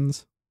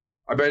 Seconds.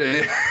 I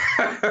bet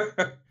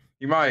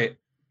he might.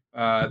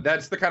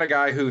 That's the kind of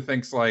guy who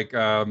thinks like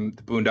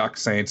the Boondock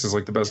Saints is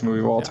like the best movie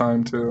of all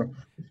time too.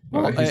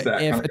 Well,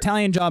 if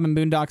Italian Job and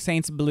Boondock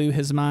Saints blew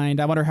his mind,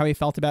 I wonder how he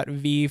felt about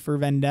V for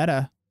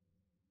Vendetta.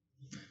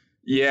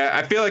 Yeah,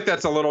 I feel like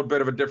that's a little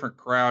bit of a different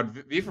crowd.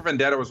 V for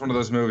Vendetta was one of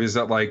those movies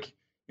that like,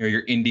 you know,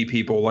 your indie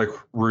people like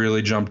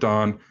really jumped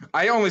on.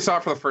 I only saw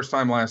it for the first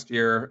time last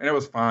year, and it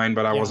was fine,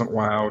 but I wasn't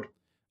wowed.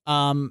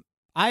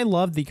 I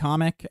loved the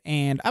comic,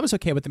 and I was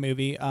okay with the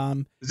movie.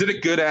 Is it a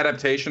good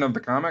adaptation of the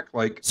comic?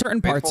 Like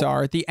certain parts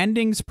are. The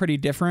ending's pretty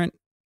different,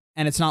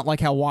 and it's not like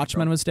how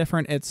Watchmen was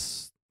different.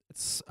 It's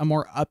a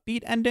more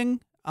upbeat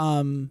ending.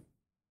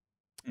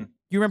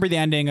 You remember the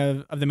ending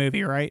of the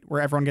movie, right?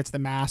 Where everyone gets the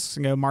masks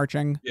and go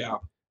marching. Yeah.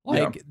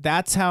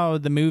 That's how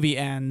the movie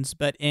ends.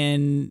 But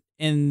in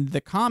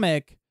the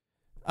comic,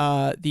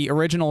 the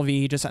original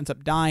V just ends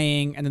up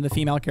dying, and then the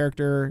female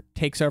character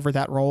takes over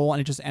that role,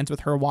 and it just ends with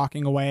her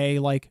walking away,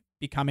 like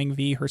becoming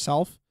V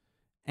herself,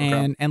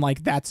 and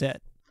like that's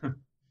it.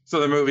 So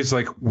the movie's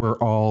like, we're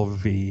all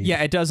V.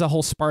 Yeah, it does a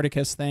whole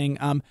Spartacus thing.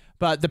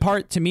 But the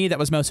part to me that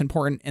was most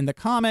important in the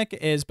comic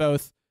is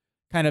both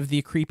kind of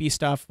the creepy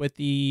stuff with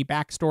the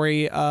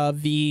backstory of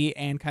V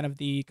and kind of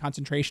the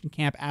concentration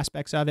camp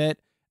aspects of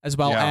it, as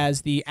well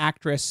as the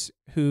actress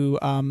who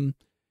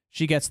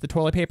she gets the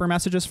toilet paper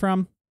messages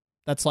from.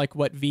 That's like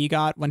what V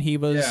got when he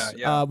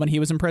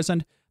was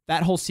imprisoned.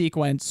 That whole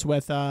sequence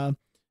with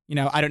you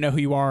know, I don't know who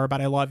you are,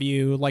 but I love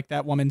you, like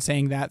that woman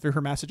saying that through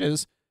her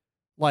messages,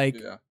 like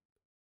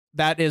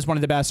that is one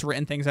of the best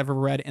written things I've ever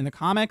read in the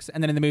comics.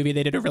 And then in the movie,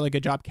 they did a really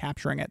good job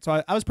capturing it.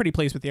 So I was pretty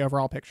pleased with the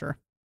overall picture.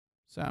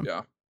 So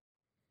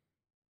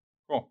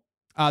cool.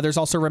 There's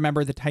also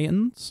Remember the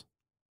Titans.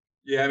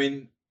 Yeah, I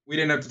mean, we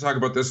didn't have to talk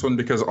about this one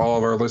because all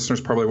of our listeners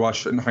probably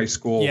watched it in high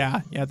school.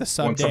 Yeah, the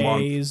sub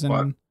days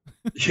and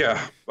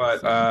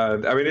but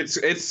I mean,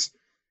 it's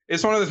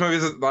one of those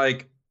movies that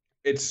like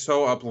it's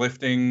so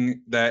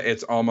uplifting that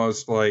it's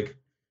almost like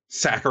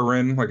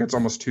saccharine, like it's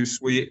almost too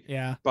sweet.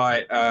 Yeah.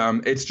 But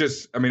it's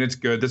just, I mean, it's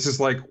good. This is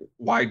like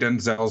why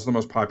Denzel's the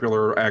most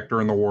popular actor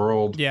in the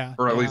world. Yeah.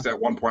 Or at least at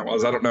one point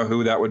was. I don't know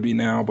who that would be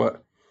now,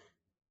 but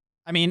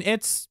I mean,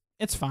 it's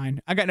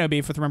fine. I got no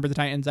beef with Remember the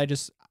Titans. I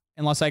just,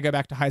 unless I go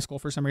back to high school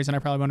for some reason, I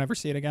probably won't ever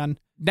see it again.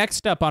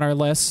 Next up on our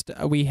list,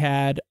 we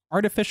had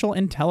Artificial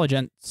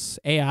Intelligence,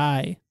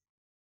 AI.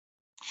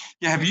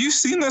 Yeah, have you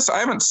seen this? I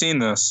haven't seen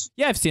this.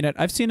 Yeah, I've seen it.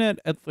 I've seen it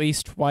at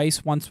least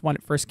twice. Once when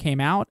it first came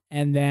out,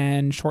 and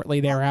then shortly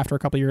thereafter, a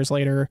couple years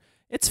later.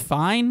 It's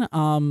fine.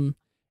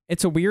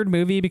 It's a weird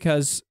movie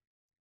because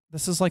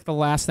this is like the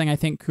last thing I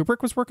think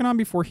Kubrick was working on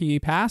before he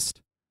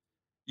passed.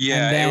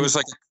 Yeah, it was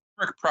like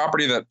a Kubrick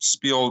property that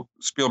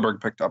Spielberg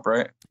picked up,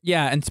 right?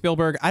 Yeah, and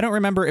Spielberg, I don't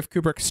remember if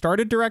Kubrick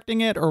started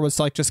directing it or was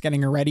like just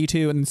getting ready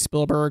to, and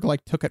Spielberg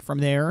like took it from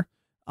there.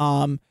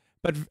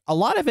 But a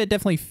lot of it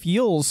definitely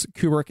feels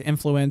Kubrick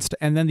influenced,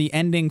 and then the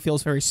ending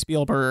feels very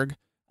Spielberg.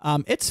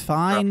 It's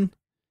fine. Yep.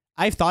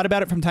 I've thought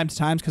about it from time to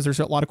time because there's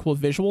a lot of cool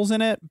visuals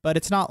in it, but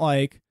it's not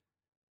like,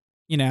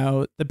 you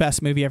know, the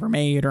best movie ever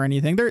made or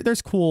anything.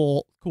 There's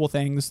cool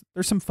things.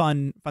 There's some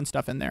fun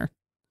stuff in there.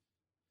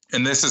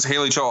 And this is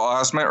Haley Joel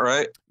Osment,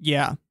 right?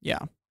 Yeah.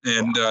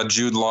 And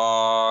Jude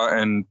Law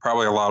and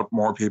probably a lot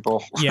more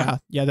people. yeah,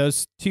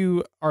 those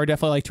two are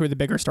definitely like two of the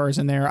bigger stars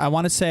in there. I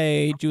want to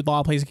say Jude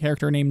Law plays a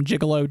character named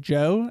Gigolo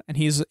Joe, and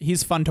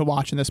he's fun to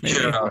watch in this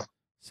movie. Yeah.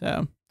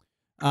 So,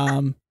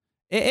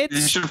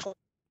 you should play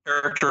a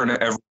character in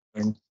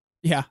everything.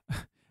 Yeah.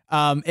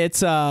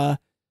 It's a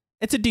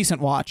decent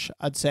watch,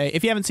 I'd say.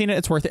 If you haven't seen it,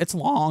 it's worth it. It's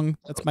long.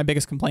 That's my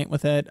biggest complaint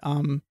with it.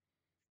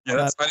 Yeah,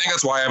 I think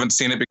that's why I haven't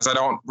seen it, because I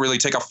don't really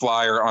take a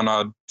flyer on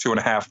a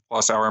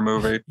 2.5+ hour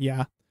movie.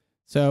 Yeah.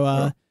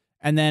 So,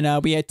 and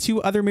then we had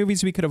two other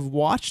movies we could have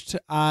watched.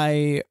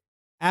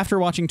 After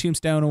watching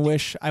Tombstone,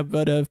 wish I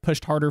would have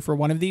pushed harder for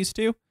one of these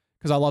two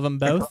because I love them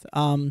both.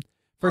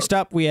 First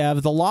up, we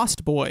have The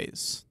Lost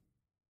Boys.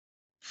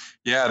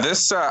 Yeah,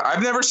 this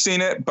I've never seen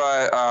it,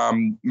 but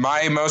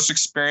my most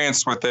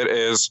experience with it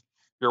is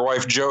your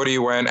wife Jody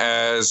went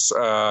as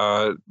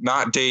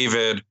not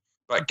David,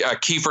 but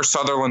Kiefer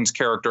Sutherland's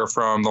character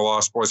from The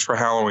Lost Boys for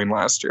Halloween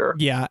last year.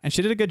 Yeah, and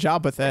she did a good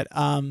job with it.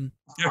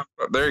 Yeah,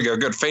 there you go.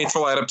 Good,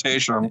 faithful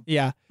adaptation.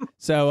 Yeah.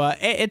 So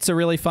it's a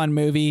really fun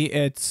movie.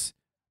 It's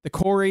the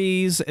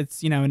Coreys.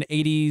 It's, an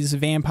 80s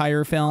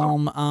vampire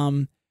film.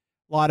 A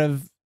lot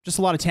of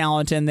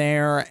talent in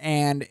there,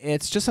 and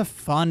it's just a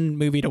fun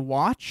movie to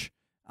watch.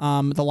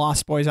 The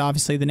Lost Boys,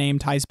 obviously the name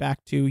ties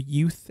back to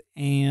youth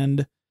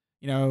and,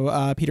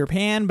 Peter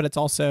Pan, but it's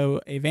also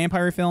a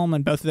vampire film,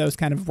 and both of those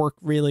kind of work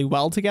really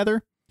well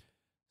together.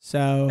 So,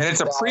 and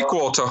it's a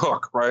prequel to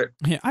Hook, right?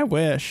 Yeah, I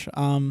wish.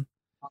 No.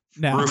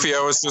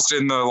 Rufio is just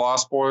in the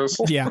Lost Boys.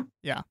 Yeah.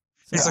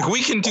 He's like,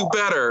 we can do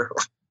better.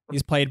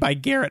 He's played by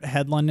Garrett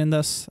Hedlund in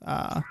this.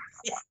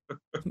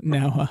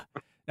 No,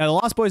 The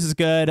Lost Boys is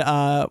good.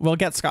 We'll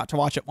get Scott to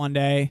watch it one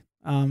day.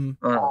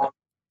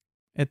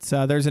 It's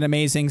there's an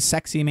amazing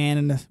sexy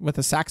man with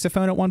a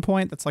saxophone at one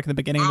point. That's like the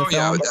beginning of the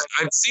film. Yeah,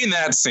 I've seen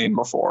that scene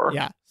before.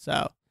 Yeah,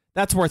 so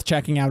that's worth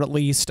checking out at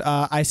least.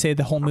 I say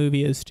the whole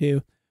movie is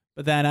too.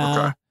 But then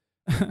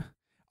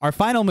our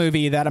final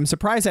movie that I'm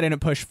surprised I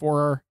didn't push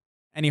for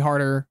any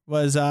harder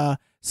was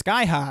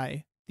Sky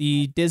High,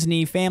 the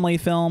Disney family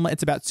film.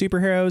 It's about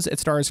superheroes. It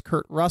stars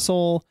Kurt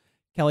Russell,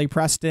 Kelly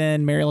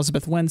Preston, Mary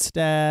Elizabeth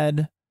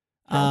Winstead,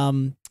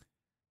 and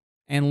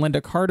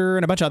Linda Carter,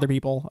 and a bunch of other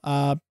people.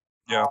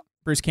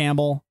 Bruce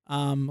Campbell.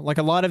 Like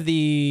a lot of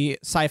the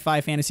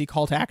sci-fi fantasy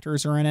cult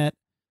actors are in it.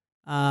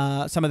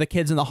 Some of the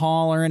kids in the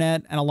hall are in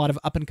it, and a lot of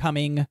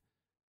up-and-coming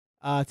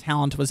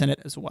talent was in it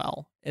as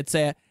well. It's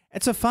a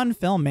fun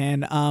film,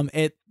 man.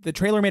 The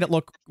trailer made it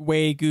look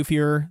way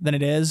goofier than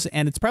it is,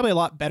 and it's probably a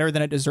lot better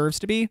than it deserves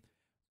to be.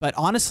 But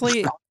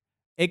honestly,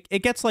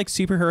 it gets like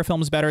superhero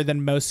films better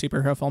than most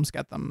superhero films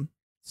get them.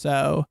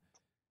 So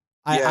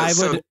I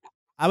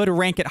would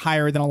rank it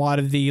higher than a lot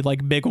of the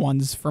like big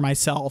ones for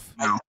myself.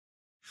 No.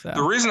 So.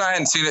 The reason I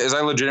hadn't seen it is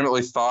I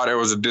legitimately thought it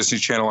was a Disney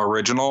Channel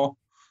original.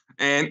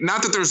 And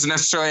not that there's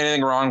necessarily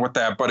anything wrong with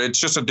that, but it's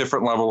just a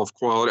different level of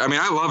quality. I mean,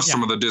 I love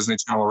some of the Disney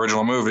Channel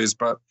original movies,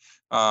 but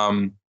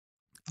the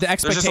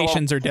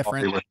expectations are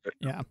different.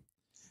 Yeah.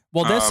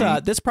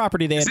 Well, this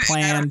property they had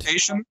planned.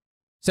 Adaptation?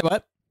 So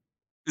what?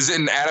 Is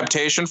it an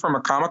adaptation from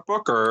a comic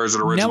book, or is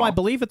it original? No, I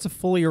believe it's a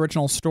fully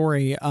original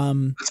story.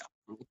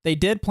 They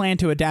did plan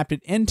to adapt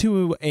it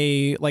into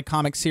a like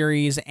comic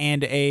series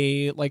and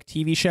a like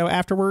TV show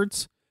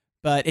afterwards,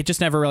 but it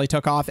just never really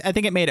took off. I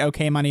think it made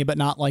okay money, but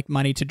not like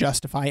money to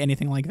justify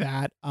anything like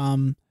that.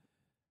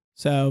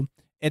 So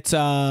it's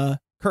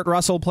Kurt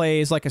Russell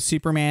plays like a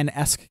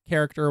Superman-esque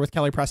character with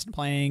Kelly Preston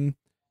playing,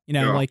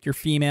 like your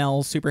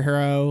female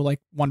superhero, like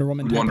Wonder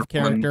Woman type of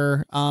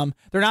character.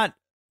 They're not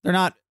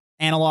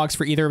analogs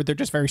for either, but they're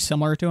just very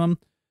similar to him.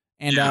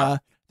 And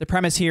the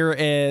premise here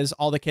is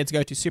all the kids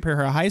go to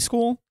superhero high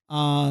school,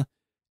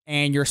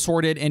 and you're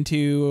sorted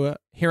into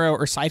hero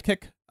or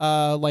sidekick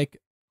like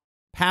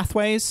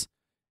pathways,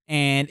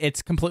 and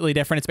it's completely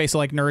different. It's basically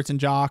like nerds and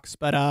jocks,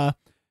 but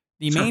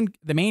the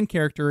main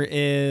character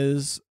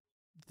is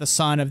the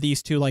son of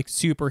these two like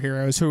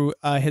superheroes who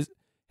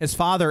his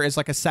father is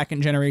like a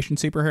second generation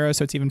superhero,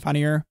 so it's even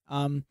funnier.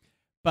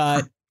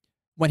 But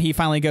when he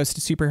finally goes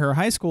to superhero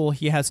high school,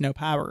 he has no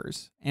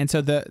powers, and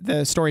so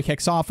the story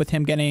kicks off with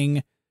him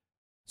getting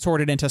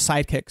sorted into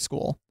sidekick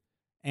school.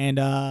 And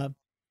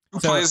who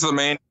plays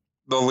the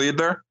lead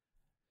there?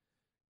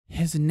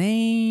 His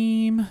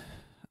name,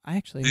 I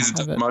actually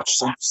have it. Much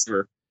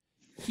simpler.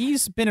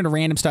 He's been in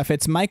random stuff.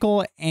 It's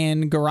Michael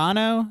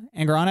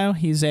Angarano.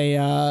 He's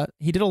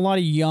he did a lot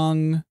of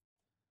young,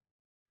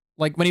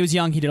 like when he was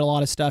young, he did a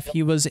lot of stuff.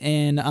 He was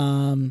in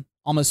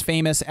Almost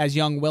Famous as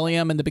young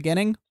William in the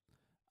beginning.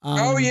 I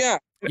know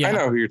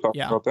who you're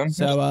talking about then.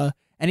 So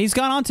and he's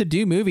gone on to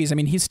do movies. I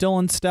mean, he's still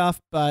in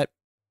stuff, but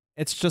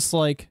it's just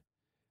like,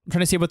 I'm trying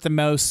to see what the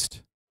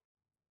most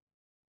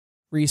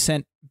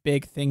recent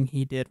big thing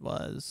he did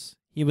was.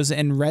 He was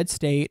in Red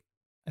State.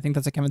 I think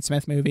that's a Kevin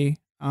Smith movie.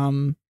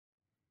 So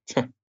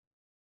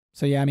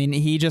yeah, I mean,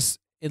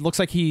 it looks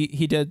like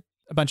he did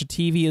a bunch of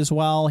TV as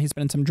well. He's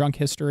been in some Drunk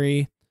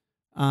History,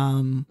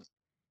 some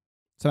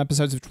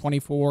episodes of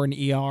 24 and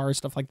ER,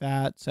 stuff like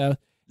that. So,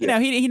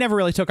 he never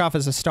really took off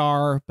as a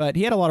star, but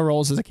he had a lot of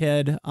roles as a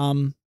kid.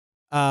 No,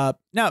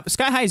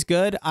 Sky High is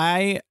good.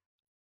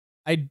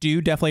 I do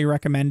definitely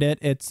recommend it.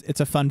 It's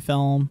a fun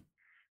film.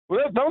 Well,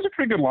 that was a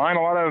pretty good line.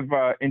 A lot of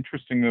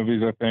interesting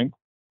movies, I think.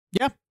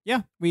 Yeah.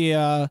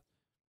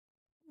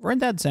 We're in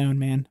that zone,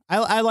 man.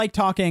 I like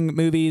talking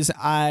movies.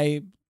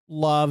 I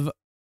love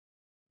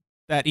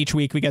that each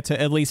week we get to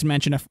at least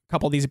mention a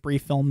couple of these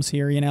brief films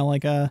here.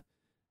 Like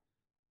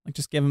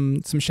just give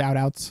them some shout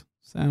outs.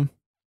 So.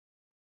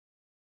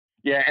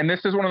 Yeah, and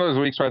this is one of those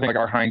weeks where I think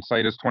our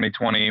hindsight is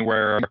 2020,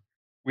 where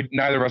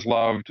neither of us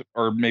loved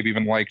or maybe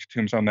even liked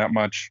Tombstone that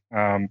much.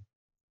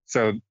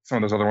 So some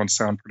of those other ones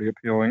sound pretty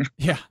appealing.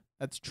 Yeah,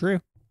 that's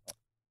true.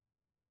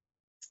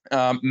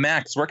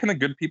 Max, where can the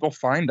good people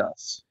find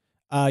us?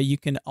 You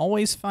can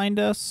always find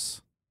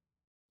us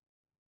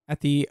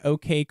at the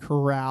OK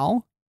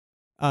Corral,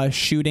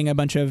 shooting a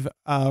bunch of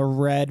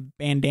red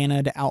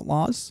bandanaed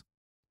outlaws.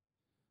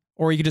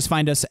 Or you can just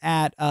find us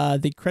at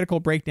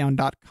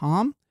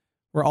thecriticalbreakdown.com.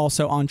 We're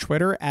also on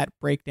Twitter at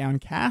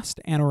BreakdownCast,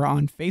 and we're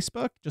on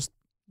Facebook. Just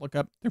look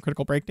up The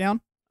Critical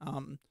Breakdown.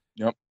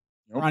 Yep.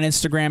 We're on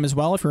Instagram as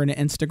well if you're an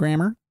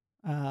Instagrammer.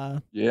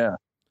 Yeah.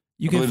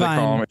 You I can believe they call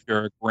them find if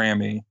you're a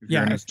Grammy, if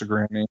you're an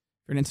Instagrammy. if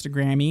you're an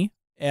Instagrammy.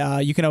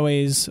 You can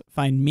always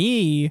find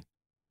me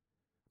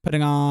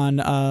putting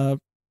on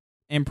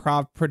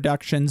improv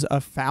productions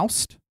of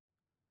Faust,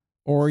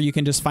 or you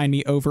can just find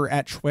me over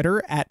at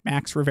Twitter at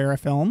Max Rivera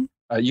Film.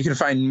 You can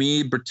find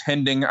me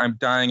pretending I'm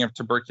dying of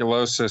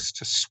tuberculosis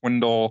to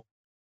swindle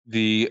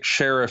the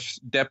sheriff's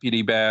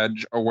deputy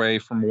badge away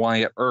from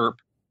Wyatt Earp.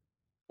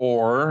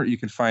 Or you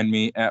can find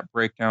me at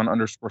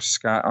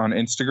breakdown_Scott on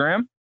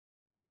Instagram.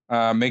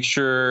 Make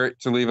sure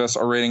to leave us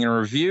a rating and a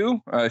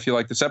review if you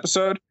like this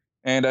episode.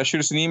 And shoot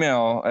us an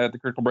email at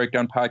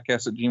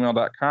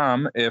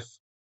thecriticalbreakdownpodcast@gmail.com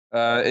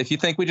if you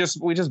think we just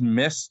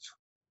missed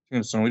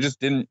Tombstone. We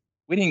didn't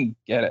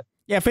get it.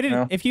 Yeah,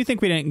 if you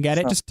think we didn't get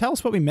it, just tell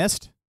us what we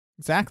missed.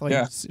 Exactly.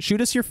 Yeah. Just shoot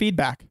us your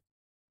feedback.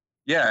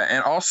 Yeah,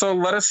 and also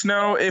let us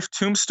know if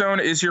Tombstone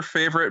is your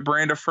favorite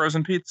brand of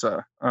frozen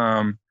pizza.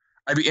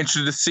 I'd be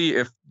interested to see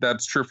if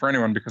that's true for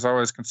anyone, because I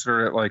always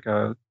consider it like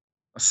a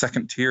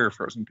second tier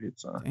frozen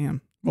pizza.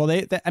 Damn. Well,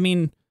 I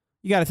mean,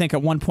 you got to think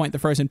at one point the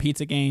frozen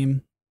pizza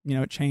game,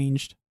 it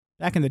changed.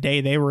 Back in the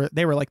day, they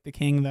were like the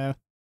king, though.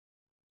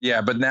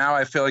 Yeah, but now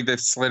I feel like they've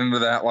slid into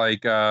that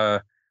like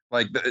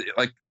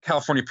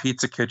California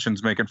Pizza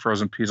Kitchens making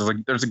frozen pizzas.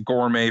 Like there's a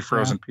gourmet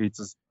frozen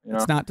pizzas.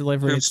 It's not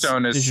delivery.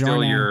 Tombstone is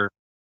still your.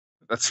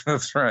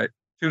 That's right.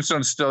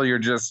 Tombstone's still your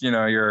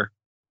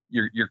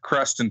your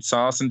crust and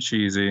sauce and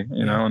cheesy,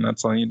 and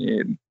that's all you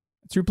need.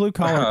 It's your blue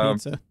collar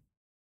pizza.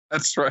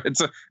 That's right.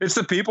 It's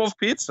the people's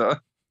pizza.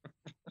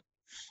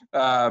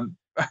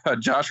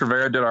 Josh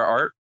Rivera did our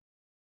art.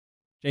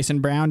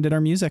 Jason Brown did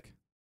our music.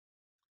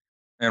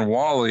 And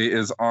Wally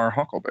is our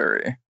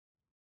Huckleberry.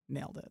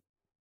 Nailed it.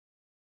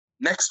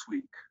 Next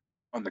week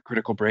on the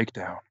Critical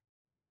Breakdown,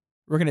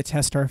 we're going to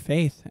test our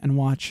faith and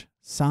watch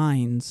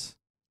Signs,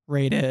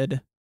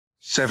 rated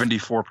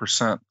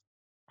 74%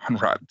 on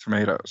Rotten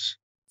Tomatoes.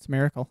 It's a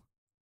miracle.